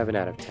are a 7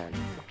 out of 10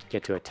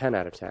 get to a 10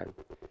 out of 10,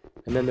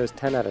 and then those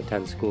 10 out of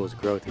 10 schools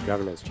grow through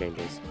governance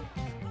changes,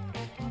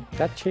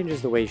 that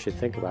changes the way you should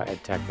think about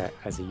ed tech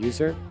as a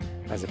user,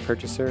 as a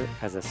purchaser,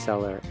 as a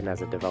seller, and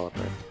as a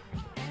developer.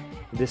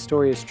 If this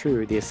story is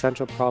true, the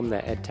essential problem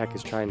that ed tech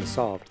is trying to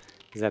solve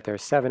is that there are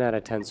 7 out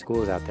of 10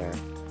 schools out there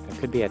that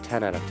could be a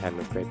 10 out of 10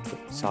 with great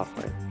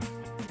software.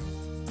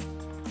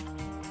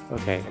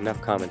 Okay, enough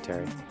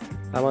commentary.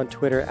 I'm on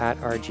Twitter at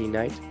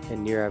RGKnight,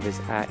 and Neerav is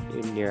at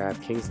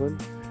Neerav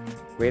Kingsland.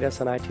 Rate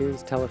us on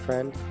iTunes, tell a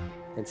friend,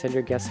 and send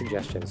your guest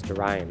suggestions to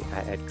Ryan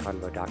at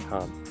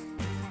edconvo.com.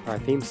 Our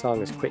theme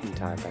song is Quittin'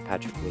 Time by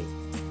Patrick Lee.